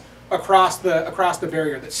differences across the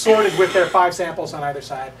barrier that sorted with their 5 samples on either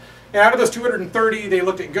side. And out of those 230, they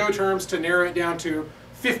looked at Go terms to narrow it down to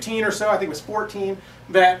 15 or so, I think it was 14,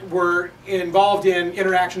 that were involved in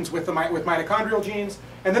interactions with mitochondrial genes.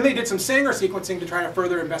 And then they did some Sanger sequencing to try to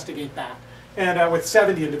further investigate that. And with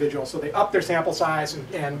 70 individuals. So they upped their sample size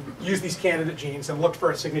and used these candidate genes and looked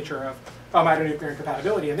for a signature of mitonuclear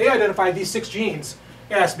incompatibility. And they identified these 6 genes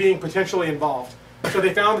as being potentially involved. So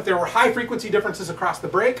they found that there were high frequency differences across the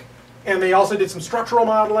break. And they also did some structural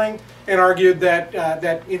modeling and argued that, that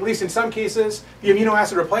at least in some cases, the amino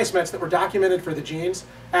acid replacements that were documented for the genes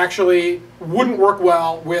actually wouldn't work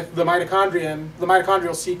well with the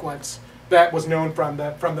mitochondrial sequence that was known from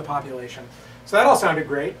the population. So that all sounded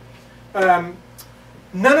great. None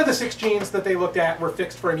of the 6 genes that they looked at were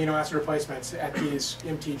fixed for amino acid replacements at the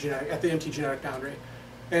MT genetic boundary.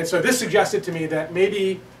 And so this suggested to me that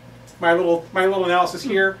maybe my little analysis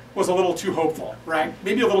here was a little too hopeful, right?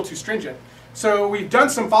 Maybe a little too stringent. So we've done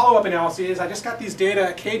some follow-up analyses. I just got these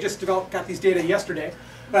data, Kay just got these data yesterday.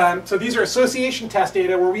 So these are association test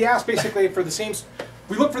data where we asked basically for the same,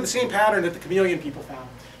 we looked for the same pattern that the chameleon people found.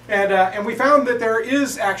 And we found that there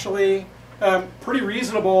is actually pretty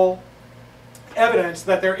reasonable evidence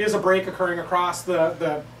that there is a break occurring across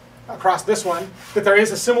across this one, that there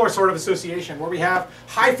is a similar sort of association where we have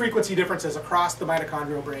high frequency differences across the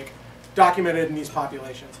mitochondrial break documented in these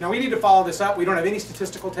populations. Now we need to follow this up. We don't have any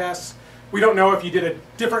statistical tests. We don't know if you did a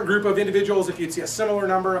different group of individuals, if you'd see a similar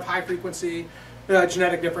number of high frequency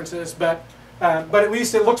genetic differences, but at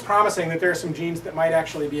least it looks promising that there are some genes that might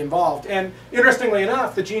actually be involved. And interestingly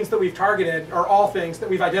enough, the genes that we've targeted are all things that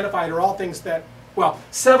we've identified are all things that, well,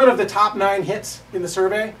 7 of the top 9 hits in the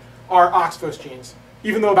survey are OXPHOS genes,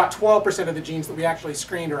 even though about 12% of the genes that we actually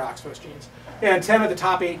screened are OXPHOS genes, and 10 of the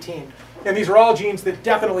top 18. And these are all genes that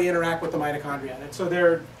definitely interact with the mitochondria, and so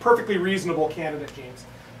they're perfectly reasonable candidate genes.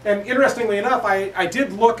 And interestingly enough, I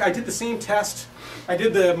did the same test, I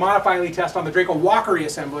did the monophyly test on the Draco-Walkeri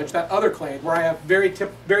assemblage, that other clade, where I have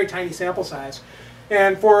very tiny sample size.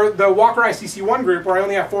 And for the Walkeri CC1 group, where I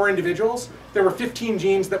only have 4 individuals, there were 15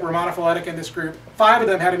 genes that were monophyletic in this group. 5 of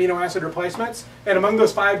them had amino acid replacements, and among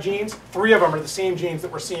those 5 genes, 3 of them are the same genes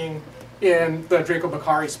that we're seeing in the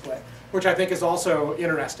Draco-Bakari split, which I think is also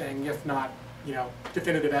interesting, if not,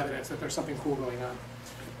 definitive evidence that there's something cool going on.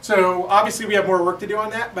 So obviously we have more work to do on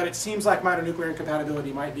that, but it seems like mitonuclear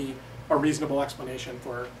incompatibility might be a reasonable explanation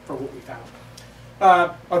for what we found.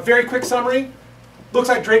 A very quick summary. Looks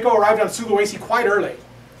like Draco arrived on Sulawesi quite early.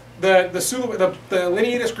 The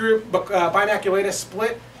Lineatus group, Bimaculatus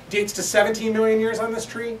split, dates to 17 million years on this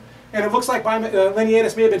tree. And it looks like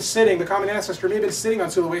Lineatus may have been sitting, the common ancestor may have been sitting on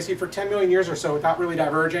Sulawesi for 10 million years or so without really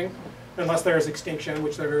diverging. unless there is extinction,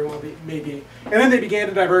 which there very well may be. And then they began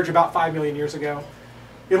to diverge about 5 million years ago.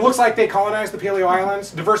 It looks like they colonized the Paleo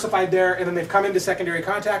Islands, diversified there, and then they've come into secondary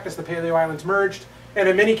contact as the Paleo Islands merged. And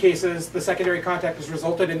in many cases, the secondary contact has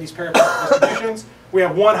resulted in these paraphyletic distributions. We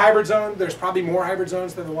have one hybrid zone. There's probably more hybrid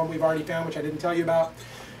zones than the one we've already found, which I didn't tell you about.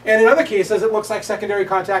 And in other cases, it looks like secondary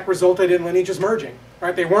contact resulted in lineages merging.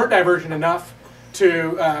 Right? They weren't divergent enough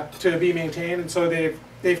to be maintained, and so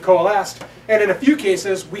they've coalesced. And in a few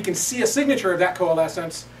cases, we can see a signature of that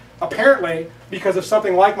coalescence, apparently because of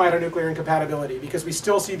something like mitonuclear incompatibility, because we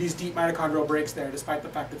still see these deep mitochondrial breaks there, despite the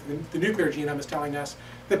fact that the nuclear genome is telling us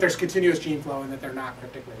that there's continuous gene flow and that they're not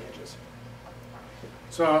cryptic lineages.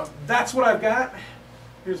 So that's what I've got.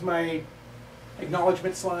 Here's my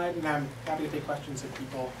acknowledgement slide, and I'm happy to take questions if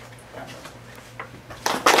people have them.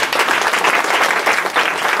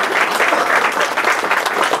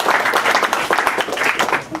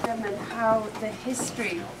 And how the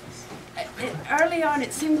history, early on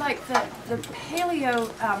it seemed like the paleo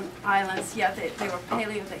islands, yeah, they were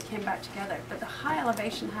paleo, they came back together, but the high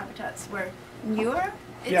elevation habitats were newer,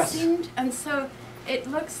 it seemed, and so it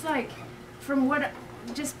looks like, from what,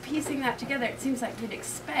 just piecing that together, it seems like you'd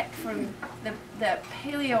expect from the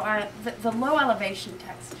paleo island, the low elevation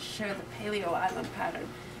text to show the paleo island pattern,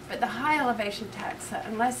 but the high elevation text,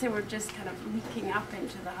 unless they were just kind of leaking up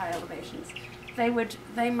into the high elevations,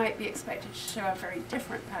 they might be expected to show a very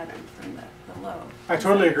different pattern from the low. I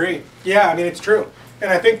totally agree. Yeah, I mean, it's true. And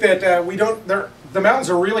I think that the mountains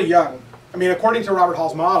are really young. I mean, according to Robert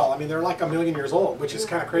Hall's model, I mean, they're like 1 million years old, which is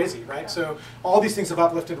kind of crazy, right? So all these things have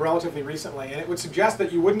uplifted relatively recently, and it would suggest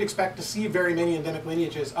that you wouldn't expect to see very many endemic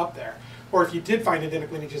lineages up there. Or if you did find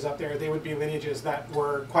endemic lineages up there, they would be lineages that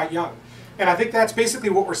were quite young. And I think that's basically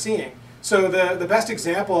what we're seeing. So the best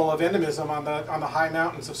example of endemism on the high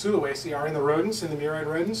mountains of Sulawesi are in the rodents, in the muroid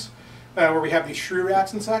rodents, where we have these shrew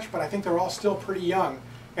rats and such, but I think they're all still pretty young,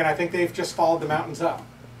 and I think they've just followed the mountains up.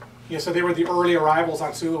 You know, so they were the early arrivals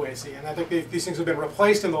on Sulawesi, and I think these things have been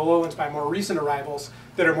replaced in the lowlands by more recent arrivals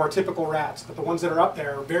that are more typical rats, but the ones that are up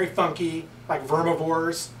there are very funky, like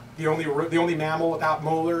vermivores. The only mammal without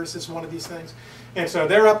molars is one of these things, and so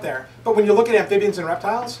they're up there. But when you look at amphibians and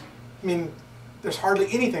reptiles, I mean, there's hardly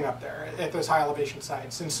anything up there at those high elevation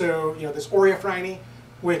sites. And so, you know, this Oreophrine,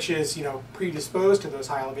 which is, you know, predisposed to those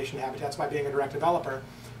high elevation habitats by being a direct developer,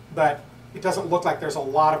 but it doesn't look like there's a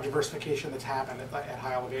lot of diversification that's happened at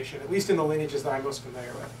high elevation, at least in the lineages that I'm most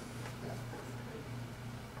familiar with.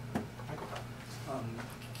 Yeah.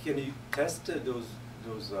 Can you test those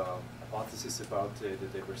hypotheses about the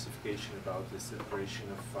diversification, about the separation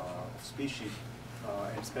of species?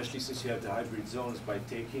 And especially since you have the hybrid zones, by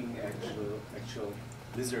taking actual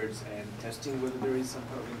lizards and testing whether there is some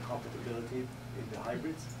kind of incompatibility in the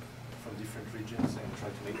hybrids from different regions and try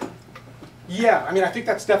to make them? Yeah, I mean, I think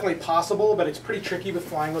that's definitely possible, but it's pretty tricky with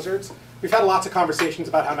flying lizards. We've had lots of conversations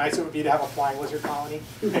about how nice it would be to have a flying lizard colony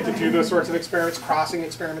and to do those sorts of experiments, crossing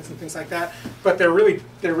experiments and things like that. But they're really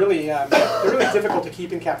difficult to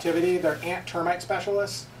keep in captivity. They're ant termite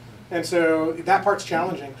specialists. And so that part's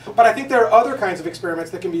challenging. But I think there are other kinds of experiments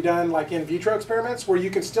that can be done, like in vitro experiments, where you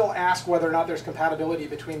can still ask whether or not there's compatibility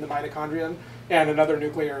between the mitochondrion and another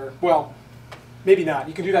nuclear, well, maybe not.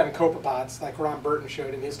 You can do that in copepods, like Ron Burton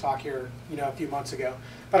showed in his talk here, you know, a few months ago.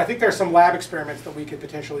 But I think there's some lab experiments that we could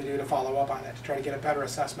potentially do to follow up on it, to try to get a better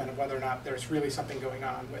assessment of whether or not there's really something going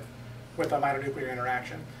on with a mitonuclear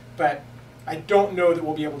interaction. But I don't know that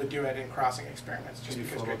we'll be able to do it in crossing experiments, just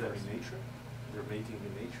because follow them in nature? They're mating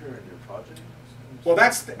in nature and their progeny? Well,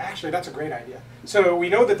 that's a great idea. So we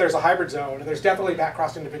know that there's a hybrid zone, and there's definitely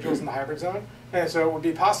back-crossed individuals in the hybrid zone, and so it would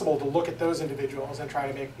be possible to look at those individuals and try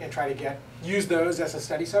to use those as a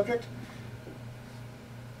study subject.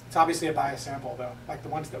 It's obviously a biased sample, though. Like the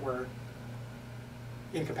ones that were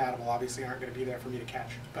incompatible, obviously aren't going to be there for me to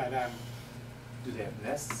catch. But do they have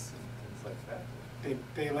nests and things like that?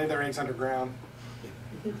 They lay their eggs underground.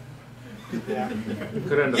 Yeah.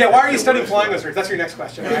 Yeah, why are you studying flying lizards? That's your next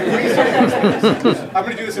question, right? Why are you studying flying lizards? I'm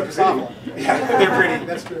going to do this in Drosophila. Yeah, they're pretty.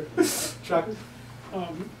 That's true. Chuck?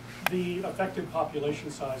 The effective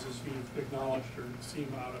population sizes you've acknowledged or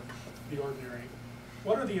seem out of the ordinary.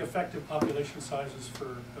 What are the effective population sizes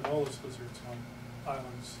for Anolis lizards on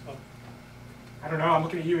islands? I don't know. I'm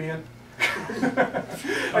looking at you, Ian.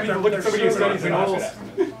 I need to look at somebody who studies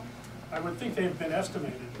Anolis. I would think they've been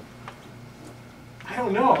estimated. I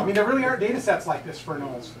don't know. I mean, there really aren't data sets like this for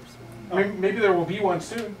Anolis. I mean, maybe there will be one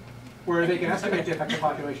soon where they can estimate the effective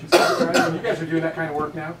population size, right? I mean, you guys are doing that kind of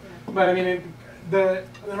work now. But I mean, the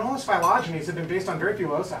Anolis phylogenies have been based on very few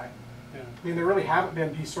loci. Yeah. I mean, there really haven't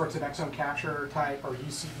been these sorts of exome capture type or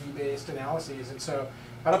UCE-based analyses, and so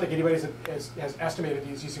I don't think anybody has estimated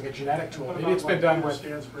these using a genetic tool. Maybe it's been done with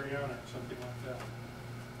Stansburyana or something like that.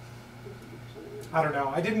 I don't know.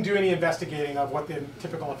 I didn't do any investigating of what the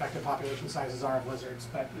typical effective population sizes are of lizards,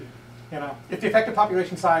 but you know, if the effective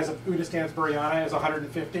population size of Uda stansburyana is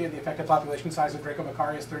 150 and the effective population size of Draco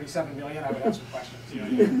McGuire is 37 million, I would have some questions.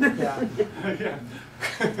 Yeah. Yeah.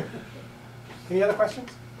 Any other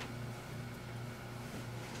questions?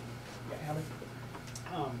 Yeah, Hamid?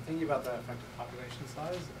 Thinking about the effective population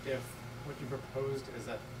size, if what you proposed is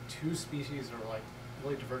that two species are like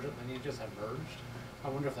really divergent lineages have merged, I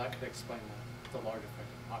wonder if that could explain the large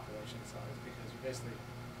effective population size, because you basically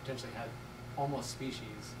potentially had almost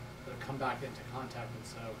species that have come back into contact, and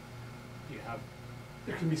so you have...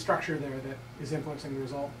 There can be structure there that is influencing the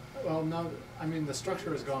result. Well, no, I mean the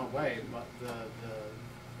structure has gone away, but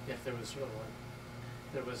if there was sort of like,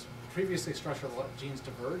 there was previously structural genes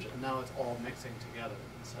diverge, and now it's all mixing together,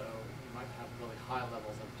 and so you might have really high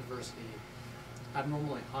levels of diversity,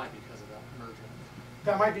 abnormally high because of that merging.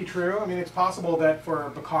 That might be true. I mean, it's possible that for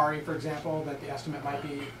Bakari, for example, that the estimate might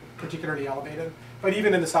be particularly elevated. But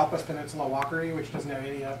even in the Southwest Peninsula Walkery, which doesn't have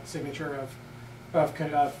any signature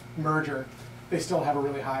of merger, they still have a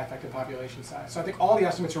really high effective population size. So I think all the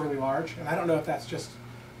estimates are really large, and I don't know if that's just,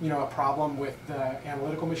 you know, a problem with the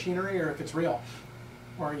analytical machinery or if it's real,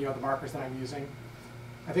 or, you know, the markers that I'm using.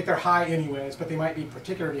 I think they're high anyways, but they might be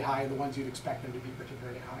particularly high in the ones you'd expect them to be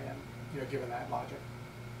particularly high in, you know, given that logic.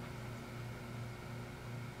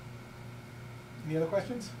 Any other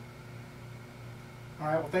questions? All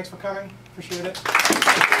right, well, thanks for coming. Appreciate it.